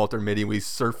scenes in Walter Mitty, we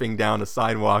surfing down a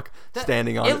sidewalk,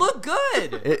 standing on It looked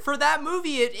good. It- For that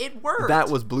movie, it worked. that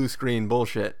was blue screen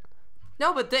bullshit.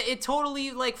 No, but it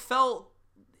totally like felt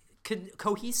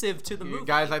cohesive to the movie.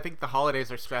 Guys, I think the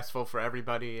holidays are stressful for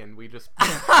everybody, and we just need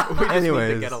to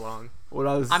Anyways, get along. what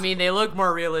I was I mean, they look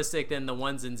more realistic than the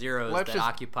ones and zeros Let's that just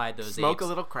occupied those Smoke apes. a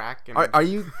little crack. And Are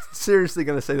you seriously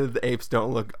going to say that the apes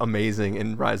don't look amazing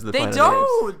in Rise of the They Planet of the Apes?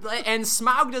 don't, Like, and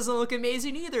Smaug doesn't look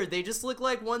amazing either. They just look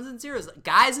like ones and zeros.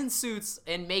 Guys in suits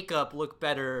and makeup look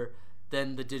better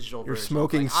than the digital You're version.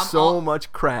 smoking Like, I'm so all-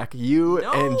 much crack. You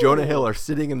and No. Jonah Hill are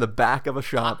sitting in the back of a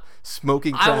shop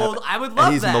smoking crack. I would love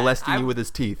and he's that. molesting I- you with his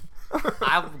teeth.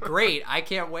 I'm great. I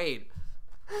can't wait.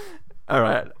 All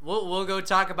right. We'll go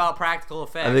talk about practical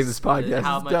effects. I think this podcast and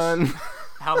how is much, done.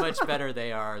 How much better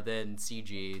they are than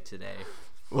CG today.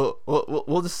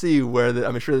 We'll just see where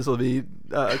I'm sure this will be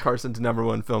Carson's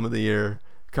 #1 film of the year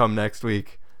come next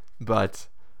week, but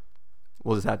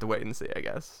we'll just have to wait and see, I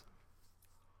guess.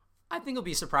 I think it'll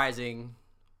be surprising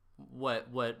what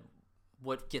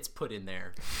gets put in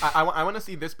there. I want to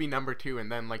see this be #2,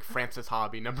 and then like Francis Ha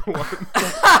be #1.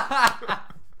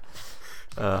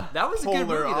 That was a good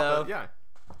Polar movie, though. opposite- Yeah.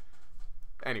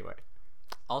 Anyway,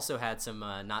 Also had some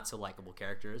not so likable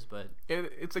characters, but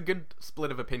it's a good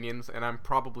split of opinions, and I'm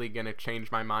probably gonna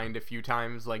change my mind a few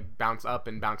times, like bounce up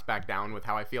and bounce back down with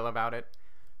how I feel about it.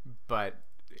 But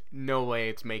no way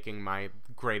it's making my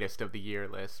greatest of the year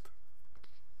list.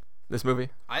 This movie?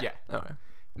 Yeah, Okay.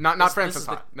 not This Francis is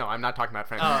Ha. No, I'm not talking about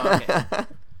Francis. oh, okay.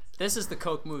 This is the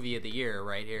Coke movie of the year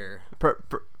right here.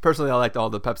 Personally, I liked all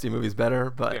the Pepsi movies better,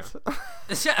 but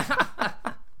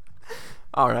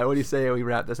all right. What do you say we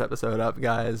wrap this episode up,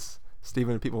 guys?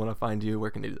 Steven, if people want to find you, where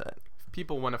can they do that? If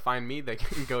people want to find me, they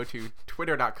can go to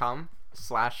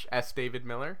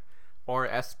twitter.com/sdavidmiller or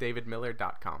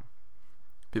sdavidmiller.com.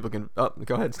 people can. Oh,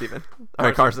 go ahead, Steven. All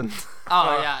right, Carson.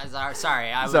 Oh yeah,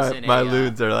 sorry. I was Sorry, in my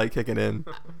lewds are like kicking in.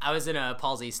 I was in a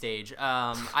palsy stage.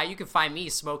 You can find me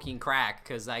smoking crack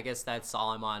because I guess that's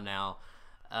all I'm on now.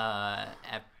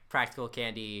 At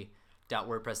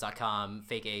practicalcandy.wordpress.com.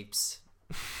 Fake apes.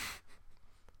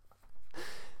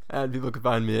 And people can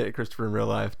find me at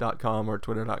ChristopherInRealLife.com or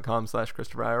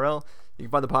Twitter.com/ChristopherIRL. You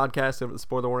can find the podcast over at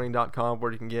SpoilerWarning.com,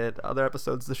 where you can get other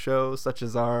episodes of the show, such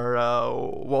as our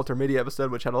Walter Mitty episode,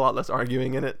 which had a lot less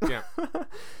arguing in it. Yeah.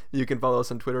 You can follow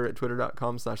us on Twitter at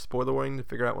Twitter.com/SpoilerWarning to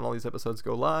figure out when all these episodes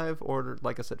go live, or,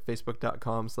 like I said,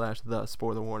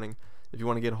 Facebook.com/TheSpoilerWarning. If you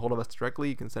want to get a hold of us directly,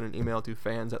 you can send an email to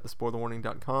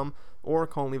fans@thespoilerwarning.com or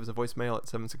call and leave us a voicemail at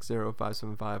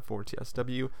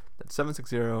 760-575-4TSW. That's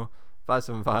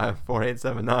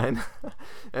 760-575-4879.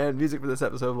 And music for this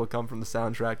episode will come from the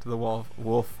soundtrack to The Wolf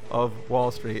of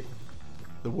Wall Street.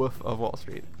 The Wolf of Wall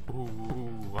Street.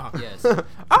 Ooh. Yes.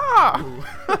 Ah!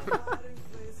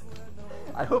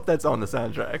 I hope that's on the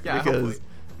soundtrack, Yeah, because hopefully.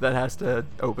 that has to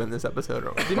open this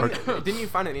episode. Didn't you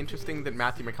find it interesting that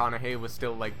Matthew McConaughey was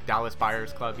still like Dallas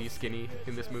Buyers Club-y skinny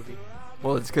in this movie?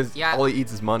 Well, it's because Yeah. all he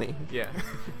eats is money. Yeah.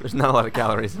 There's not a lot of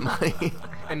calories in money.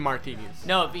 And martinis.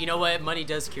 No, but you know what? Money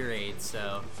does cure AIDS,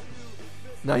 so.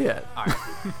 Not yet. All right.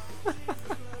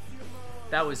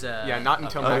 That was Yeah, not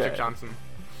until Okay. Magic Johnson.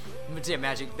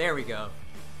 Magic. There we go.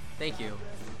 Thank you.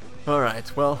 All right.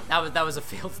 Well, That was a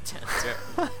failed attempt.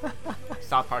 Yeah.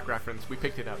 South Park reference. We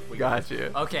picked it up. We got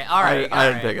you. Okay. All right. I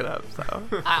didn't pick it up, so.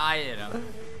 I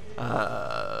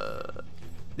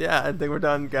Yeah, I think we're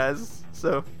done, guys.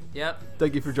 So, Yep.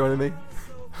 thank you for joining me.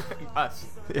 Us.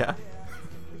 Yeah.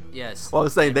 Yes. Well, I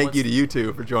was saying And thank you to once- you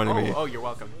two for joining me. Oh, you're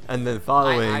welcome. And then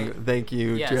following, I- thank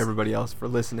you yes. to everybody else for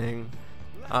listening.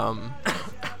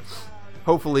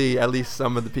 Hopefully, at least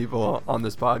some of the people on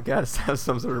this podcast have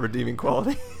some sort of redeeming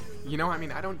quality. You know, I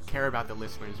mean, I don't care about the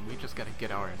listeners. We just gotta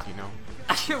get ours, you know?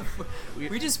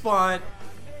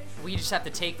 we just have to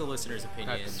take the listeners'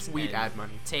 opinions. sweet and ad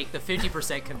money. Take the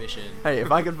 50% commission. Hey,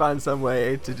 if I could find some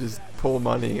way to just pull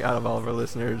money out of all of our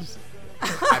listeners,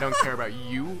 I don't care about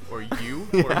you or you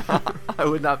or I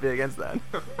would not be against that.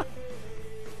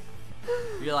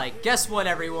 You're like, guess what,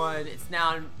 everyone? It's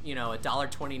now,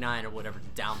 $1.29 or whatever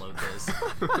to download this.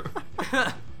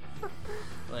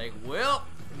 Like, well.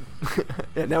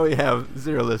 Yeah, now we have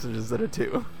 0 listeners instead of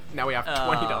 2. Now we have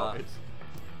 $20.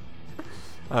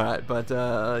 All right, but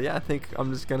yeah, I think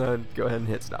I'm just gonna go ahead and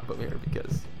hit stop over here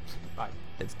because Bye.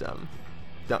 it's done.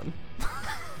 Done.